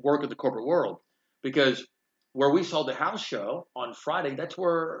work in the corporate world. Because where we saw the house show on Friday, that's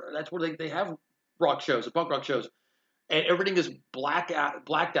where they have rock shows, punk rock shows, and everything is blacked out,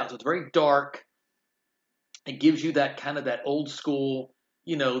 so it's very dark. It gives you that kind of that old school,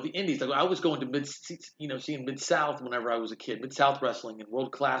 the indies. Like I was going to seeing Mid-South whenever I was a kid, Mid-South wrestling and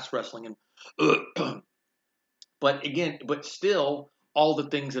world class wrestling, and but still all the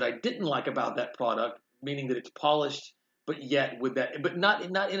things that I didn't like about that product, meaning that it's polished, but yet with that, but not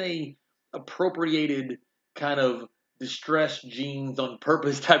in a appropriated kind of distressed jeans on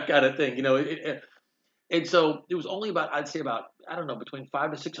purpose type kind of thing, and so it was only I'd say about, I don't know, between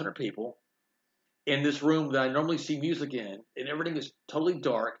 500 to 600 people in this room that I normally see music in, and everything is totally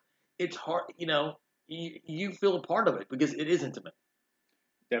dark. It's hard, you feel a part of it because it is intimate.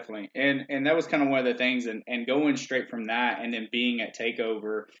 Definitely. And that was kind of one of the things, and going straight from that and then being at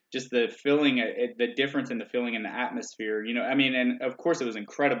TakeOver, just the feeling, the difference in the feeling and the atmosphere, and of course it was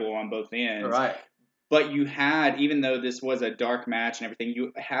incredible on both ends. Right. But you had, even though this was a dark match and everything,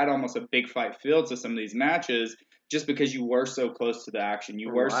 you had almost a big fight feel to some of these matches just because you were so close to the action.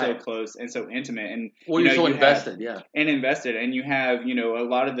 You were so close and so intimate. And you're so invested, yeah. And invested. And you have, a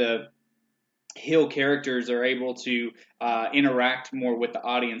lot of the heel characters are able to interact more with the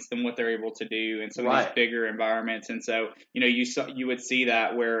audience than what they're able to do in some of these bigger environments. And so, you would see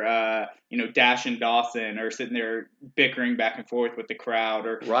that where, Dash and Dawson are sitting there bickering back and forth with the crowd,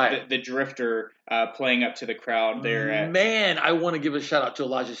 or the Drifter playing up to the crowd there. Man, I want to give a shout out to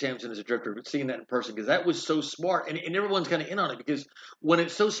Elijah Sampson as a Drifter, but seeing that in person, because that was so smart. And everyone's kind of in on it, because when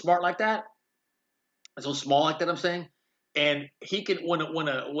it's so smart like that, so small like that, I'm saying, and he can, when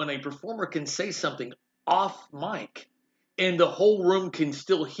a performer can say something off mic and the whole room can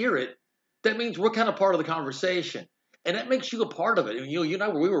still hear it, that means we're kind of part of the conversation. And that makes you a part of it. And, you and I,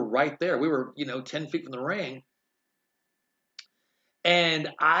 we were right there. We were, 10 feet from the ring. And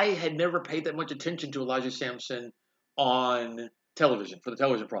I had never paid that much attention to Elijah Sampson on television, for the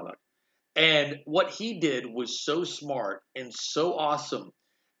television product. And what he did was so smart and so awesome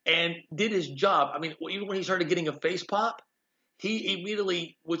and did his job. I mean, even when he started getting a face pop, he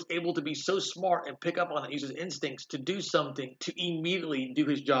immediately was able to be so smart and pick up on it, use his instincts to do something to immediately do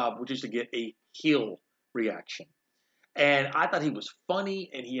his job, which is to get a heel reaction. And I thought he was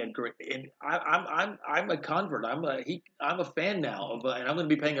funny, and he had great. And I'm a convert. I'm a fan now of, and I'm going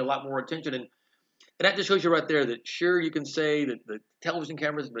to be paying a lot more attention. And that just shows you right there that sure you can say that the television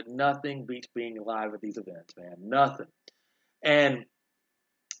cameras, but nothing beats being live at these events, man. Nothing. And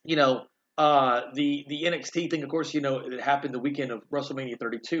the NXT thing, of course, it happened the weekend of WrestleMania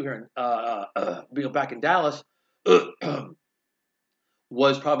 32 here in back in Dallas.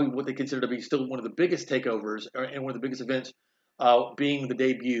 Was probably what they consider to be still one of the biggest takeovers and one of the biggest events, being the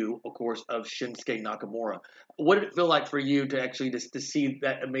debut, of course, of Shinsuke Nakamura. What did it feel like for you to actually to see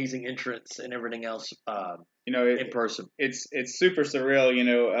that amazing entrance and everything else, in person? It's super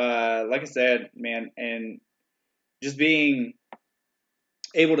surreal, like I said, man, and just being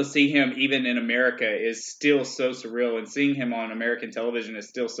able to see him even in America is still so surreal, and seeing him on American television is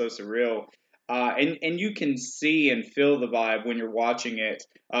still so surreal. And you can see and feel the vibe when you're watching it.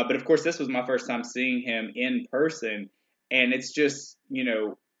 But of course, this was my first time seeing him in person, and it's just,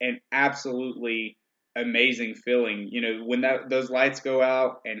 an absolutely amazing feeling. When those lights go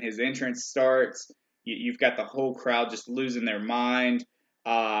out and his entrance starts, you've got the whole crowd just losing their mind,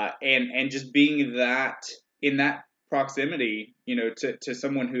 and just being that in that proximity, to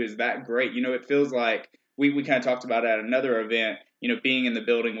someone who is that great. It feels like we kind of talked about at another event, being in the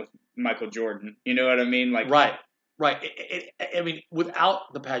building with Michael Jordan. You know what I mean? Like, right. I mean,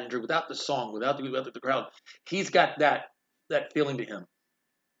 without the pageantry, without the song, without the crowd, he's got that feeling to him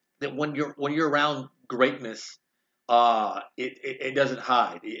that when you're around greatness, it doesn't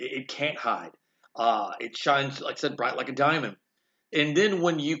hide. It can't hide. It shines, like I said, bright like a diamond. And then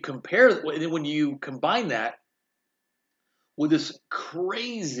when you combine that with this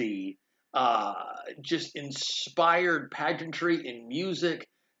crazy, just inspired pageantry and music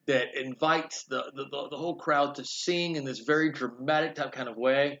that invites the whole crowd to sing in this very dramatic type kind of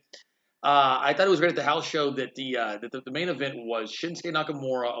way. I thought it was great at the house show that the main event was Shinsuke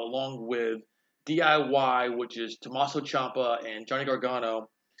Nakamura along with DIY, which is Tommaso Ciampa and Johnny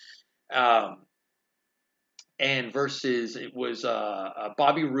Gargano, and versus it was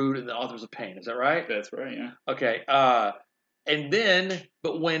Bobby Roode and the Authors of Pain. Is that right? That's right. Yeah. Okay. And then,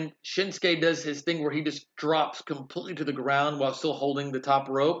 but when Shinsuke does his thing where he just drops completely to the ground while still holding the top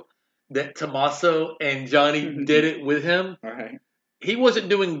rope, that Tommaso and Johnny did it with him. All right. He wasn't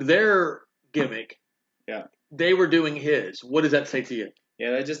doing their gimmick. Yeah. They were doing his. What does that say to you?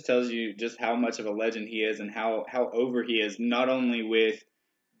 Yeah, that just tells you just how much of a legend he is and how over he is, not only with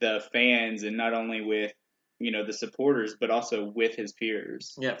the fans and not only with, the supporters, but also with his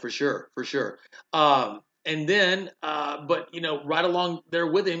peers. Yeah, for sure. And then, but right along there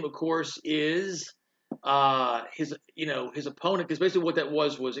with him, of course, is his opponent. Because basically, what that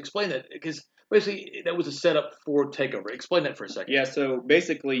was explain that, because basically that was a setup for Takeover. Explain that for a second. Yeah, so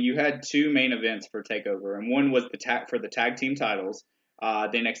basically, you had two main events for Takeover, and one was for the tag team titles, the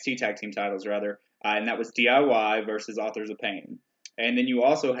NXT tag team titles rather, and that was DIY versus Authors of Pain. And then you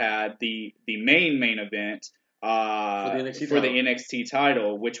also had the main event. For the NXT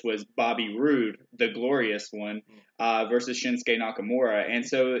title, which was Bobby Roode, the glorious one, versus Shinsuke Nakamura. And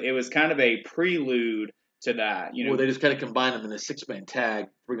so it was kind of a prelude to that. Well, they just kind of combined them in a 6-man tag,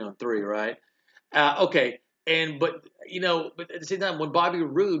 3-on-3, right? Okay. But at the same time, when Bobby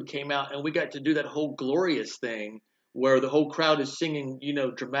Roode came out and we got to do that whole glorious thing where the whole crowd is singing,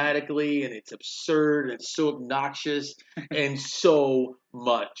 dramatically, and it's absurd and it's so obnoxious and so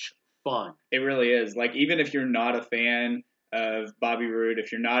much fun. It really is. Like, even if you're not a fan of Bobby Roode,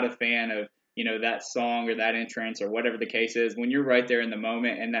 if you're not a fan of, that song or that entrance or whatever the case is, when you're right there in the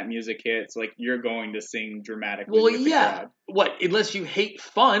moment and that music hits, like, you're going to sing dramatically with the crowd. What? Unless you hate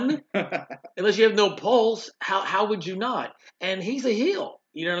fun, unless you have no pulse, how would you not? And he's a heel.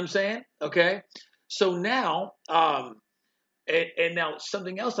 You know what I'm saying? Okay. So now, and now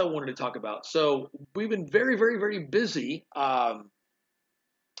something else I wanted to talk about. So we've been very, very, very busy,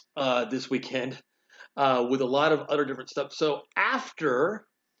 this weekend with a lot of other different stuff. So after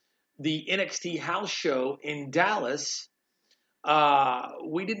the NXT house show in Dallas,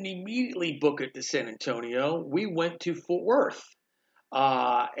 we didn't immediately book it to San Antonio. We went to Fort Worth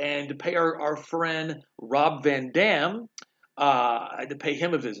and to pay our friend Rob Van Dam, to pay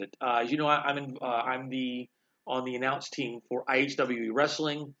him a visit. As you know, I'm on the announce team for IHWE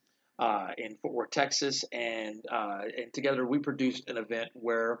Wrestling in Fort Worth, Texas, and together we produced an event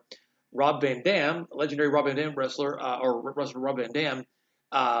where Rob Van Dam, legendary Rob Van Dam wrestler, or wrestler Rob Van Dam,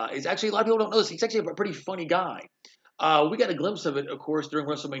 is actually, a lot of people don't know this, he's actually a pretty funny guy. We got a glimpse of it, of course, during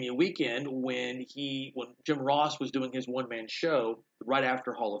WrestleMania weekend when Jim Ross was doing his one-man show right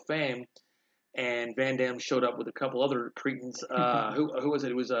after Hall of Fame, and Van Dam showed up with a couple other cretins. Who was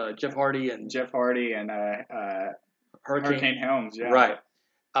it? It was Jeff Hardy and Hurricane Helms. Yeah. Right.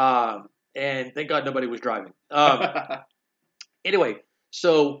 And thank God nobody was driving. Anyway,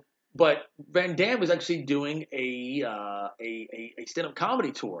 but Van Dam was actually doing a stand-up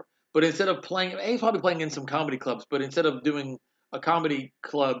comedy tour. But instead of playing, he's probably playing in some comedy clubs, but instead of doing a comedy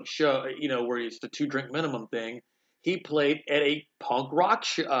club show, where it's the 2-drink minimum thing, he played at a punk rock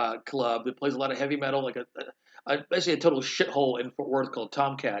club that plays a lot of heavy metal, like basically a total shithole in Fort Worth called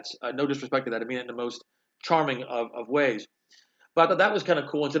Tomcats. No disrespect to that. I mean it in the most charming of ways. But I thought that was kind of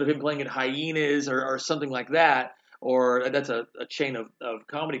cool. Instead of him playing at Hyenas or something like that, or that's a chain of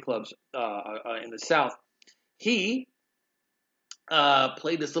comedy clubs in the South, he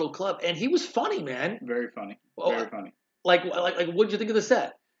played this little club, and he was funny, man. Very funny. Very funny. Like, what did you think of the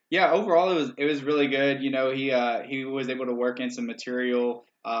set? Yeah, overall it was really good. He was able to work in some material,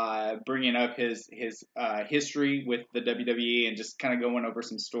 bringing up his history with the WWE and just kind of going over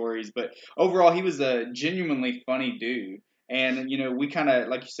some stories. But overall, he was a genuinely funny dude, and we kind of,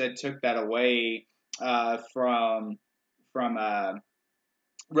 like you said, took that away from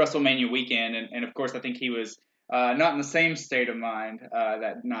WrestleMania weekend, and of course, I think he was not in the same state of mind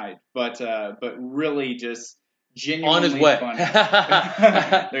that night, but really just genuinely on his way. Funny.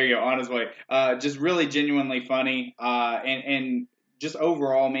 There you go, on his way. Just really genuinely funny, and just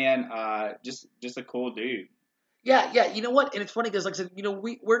overall, man, just a cool dude. Yeah. You know what? And it's funny because, like I said,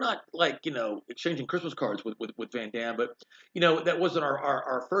 we're not exchanging Christmas cards with Van Dam, but that wasn't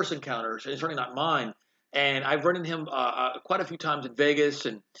our first encounter. It's certainly not mine. And I've run into him quite a few times in Vegas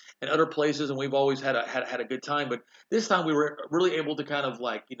and other places, and we've always had a good time. But this time we were really able to kind of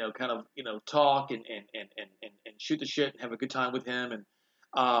talk and shoot the shit and have a good time with him, and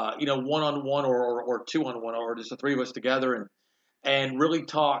 1-on-1 or 2-on-1 or just the three of us together. and really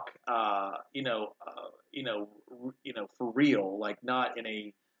talk, for real, like not in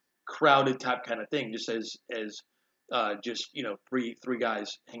a crowded type kind of thing, just as just three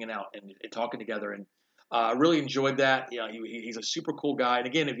guys hanging out and talking together, and really enjoyed that. He's a super cool guy, and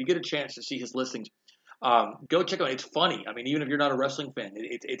again, if you get a chance to see his listings, go check it out. It's funny. I mean, even if you're not a wrestling fan,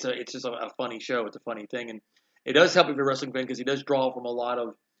 it's just a funny show. It's a funny thing, and it does help if you're a wrestling fan because he does draw from a lot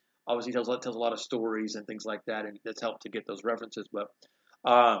of, obviously tells a lot of stories and things like that, and that's helped to get those references. But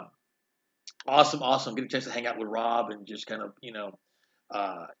awesome. Get a chance to hang out with Rob and just kind of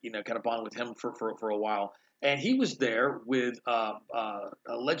kind of bond with him for a while. And he was there with a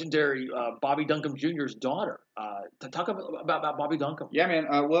legendary Bobby Duncum Jr.'s daughter. To talk about Bobby Duncum. Yeah, man.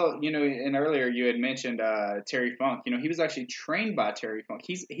 Well, and earlier you had mentioned Terry Funk. He was actually trained by Terry Funk.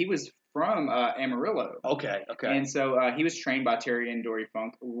 He was from Amarillo. Okay. And so he was trained by Terry and Dory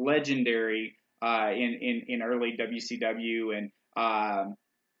Funk, legendary in early WCW and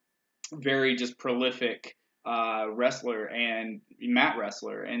very just prolific wrestler and mat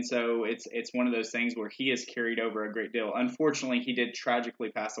wrestler. And so it's one of those things where he has carried over a great deal. Unfortunately, he did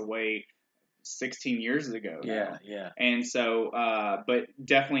tragically pass away 16 years ago. Yeah. And so, but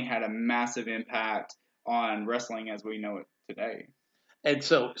definitely had a massive impact on wrestling as we know it today. And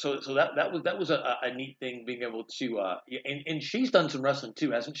so that was a neat thing, being able to and she's done some wrestling too,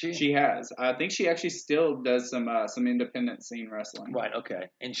 hasn't she? She has. I think she actually still does some independent scene wrestling. Right. Okay.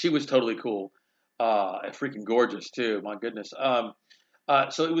 And she was totally cool, and freaking gorgeous too. My goodness.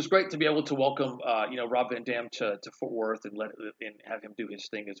 So it was great to be able to welcome Rob Van Dam to Fort Worth and have him do his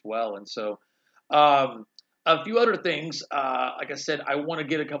thing as well. And so a few other things. Like I said, I want to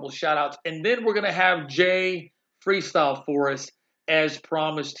get a couple of shout outs, and then we're gonna have Jay freestyle for us, as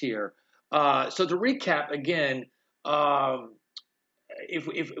promised here. So to recap again,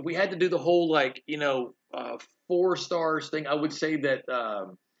 if we had to do the whole 4 stars thing, I would say that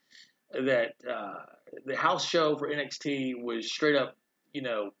the house show for NXT was straight up.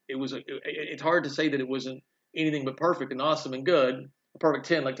 It's hard to say that it wasn't anything but perfect and awesome and good. A perfect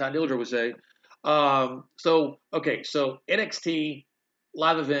 10, like Ty Dillinger would say. So NXT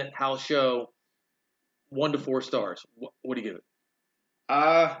live event house show, 1 to 4 stars. What do you give it?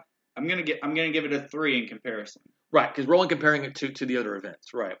 I'm gonna give it a 3 in comparison. Right, because we're only comparing it to the other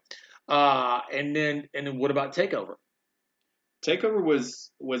events, right? And then what about Takeover? Takeover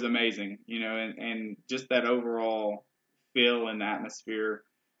was amazing, and just that overall feel and atmosphere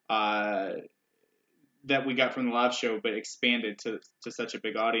that we got from the live show, but expanded to such a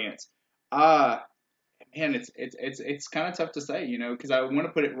big audience. Man, it's kind of tough to say, because I want to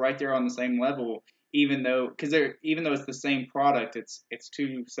put it right there on the same level. Even though it's the same product, it's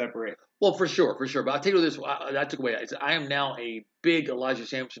 2 separate. Well, for sure. But I'll tell you this: that took away. I am now a big Elijah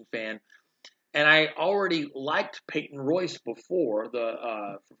Sampson fan, and I already liked Peyton Royce before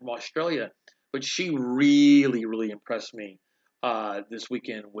from Australia, but she really, really impressed me this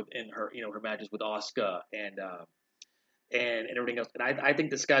weekend within her her matches with Asuka and everything else. And I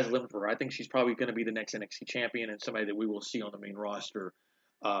think the sky's the limit for her. I think she's probably going to be the next NXT champion and somebody that we will see on the main roster.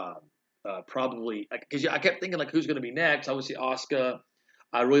 Probably because I kept thinking who's going to be next. Obviously Asuka.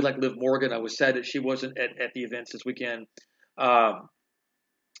 I really like Liv Morgan. I was sad that she wasn't at the events this weekend, but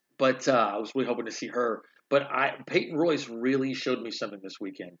I was really hoping to see her. But Peyton Royce really showed me something this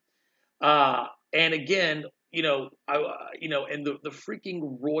weekend. And again, and the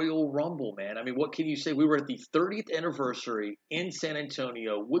freaking Royal Rumble, man. I mean, what can you say? We were at the 30th anniversary in San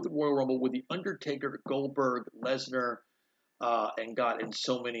Antonio with the Royal Rumble with the Undertaker, Goldberg, Lesnar. And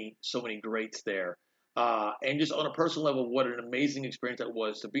so many greats there. And just on a personal level, what an amazing experience that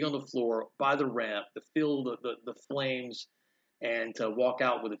was to be on the floor by the ramp, to feel the flames, and to walk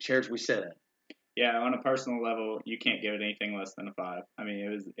out with the chairs we sat in. Yeah, on a personal level, you can't give it anything less than a 5. I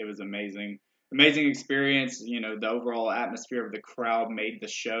mean, it was amazing experience. The overall atmosphere of the crowd made the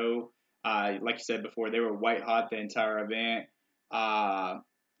show. Like you said before, they were white hot the entire event.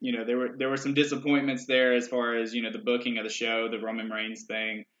 There were some disappointments there as far as, the booking of the show, the Roman Reigns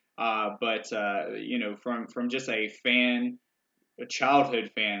thing. But from just a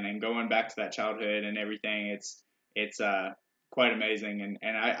childhood fan and going back to that childhood and everything, it's quite amazing.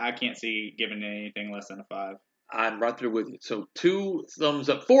 And I can't see giving it anything less than a 5. I'm right there with you. So 2 thumbs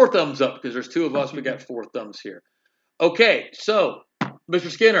up, 4 thumbs up, because there's 2 of us. We got 4 thumbs here. Okay. So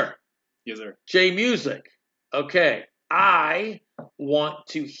Mr. Skinner. Yes, sir. J Music. Okay. I want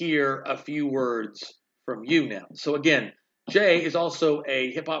to hear a few words from you now. So again, Jay is also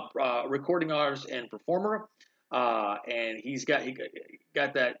a hip hop recording artist and performer, and he's got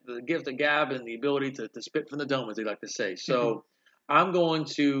the gift of gab and the ability to spit from the dome, as they like to say. So I'm going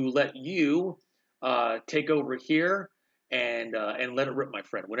to let you take over here and let it rip, my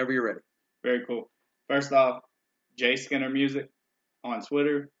friend. Whenever you're ready. Very cool. First off, Jay Skinner Music on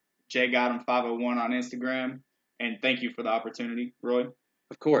Twitter, Jay Got Him 501 on Instagram, and thank you for the opportunity, Roy.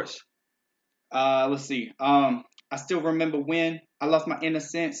 Of course. Let's see. I still remember when I lost my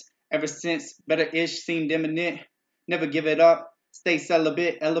innocence. Ever since, better-ish seemed imminent. Never give it up. Stay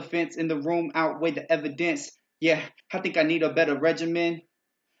celibate. Elephants in the room outweigh the evidence. Yeah, I think I need a better regimen.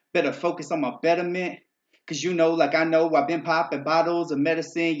 Better focus on my betterment. Cause you know, like I know, I've been popping bottles of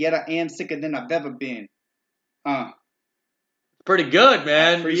medicine, yet I am sicker than I've ever been. Pretty good,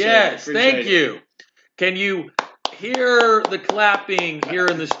 man. Yes, thank it. you. Can you hear the clapping here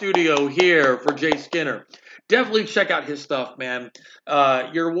in the studio here for Jay Skinner? Definitely check out his stuff, man.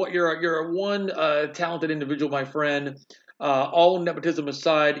 You're a one talented individual, my friend. All nepotism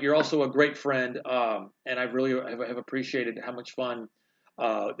aside, you're also a great friend, and I really have appreciated how much fun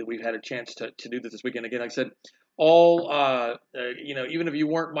that we've had a chance to do this weekend. Again, like I said, even if you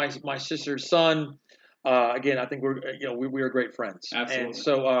weren't my sister's son, again, I think we are great friends. Absolutely. And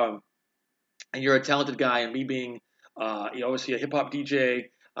so, and you're a talented guy, and me being obviously a hip hop DJ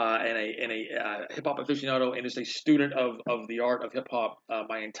and a hip hop aficionado, and just a student of the art of hip hop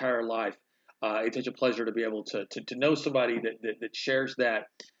my entire life. It's such a pleasure to be able to know somebody that shares that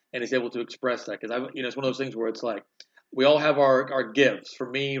and is able to express that, because it's one of those things where it's like we all have our gifts. For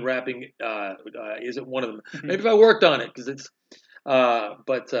me, rapping isn't one of them. Maybe if I worked on it, because it's.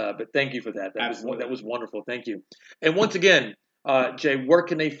 But thank you for that. That was wonderful. Thank you. And once again, Jay, where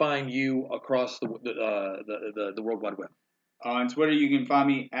can they find you across the World Wide Web? On Twitter, you can find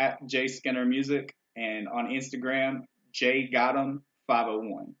me at Jay Skinner Music, and on Instagram, Jay Got Him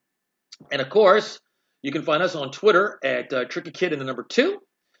 501. And of course, you can find us on Twitter at Tricky Kid and the number 2.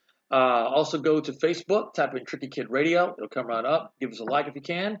 Also go to Facebook, type in Tricky Kid Radio. It'll come right up. Give us a like if you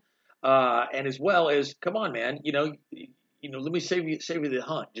can. And as well as, come on, man, let me save you the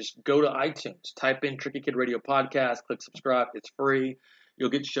hunt. Just go to iTunes, type in Tricky Kid Radio Podcast, click subscribe. It's free. You'll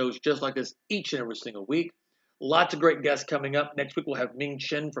get shows just like this each and every single week. Lots of great guests coming up. Next week we'll have Ming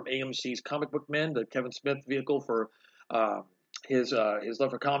Chen from AMC's Comic Book Men, the Kevin Smith vehicle for his love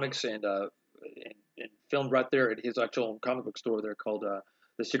for comics, and filmed right there at his actual comic book store there called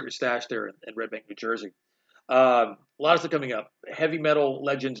The Secret Stash there in Red Bank, New Jersey. A lot of stuff coming up. Heavy metal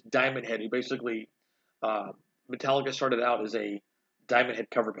legends Diamond Head, who basically Metallica started out as a Diamond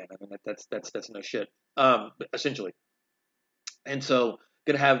Head cover band. I mean, that's no shit, essentially. And so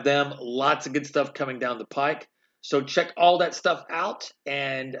gonna have them. Lots of good stuff coming down the pike. So check all that stuff out.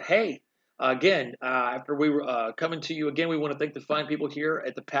 And hey, again, after we were coming to you again, we want to thank the fine people here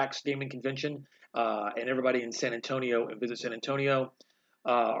at the PAX Gaming Convention and everybody in San Antonio and Visit San Antonio.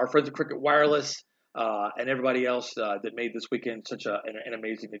 Our friends at Cricket Wireless and everybody else that made this weekend such an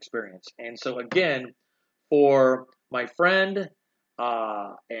amazing experience. And so again, for my friend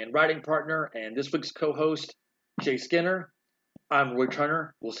and writing partner and this week's co-host, Jay Skinner, I'm Roy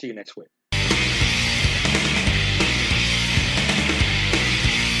Turner. We'll see you next week.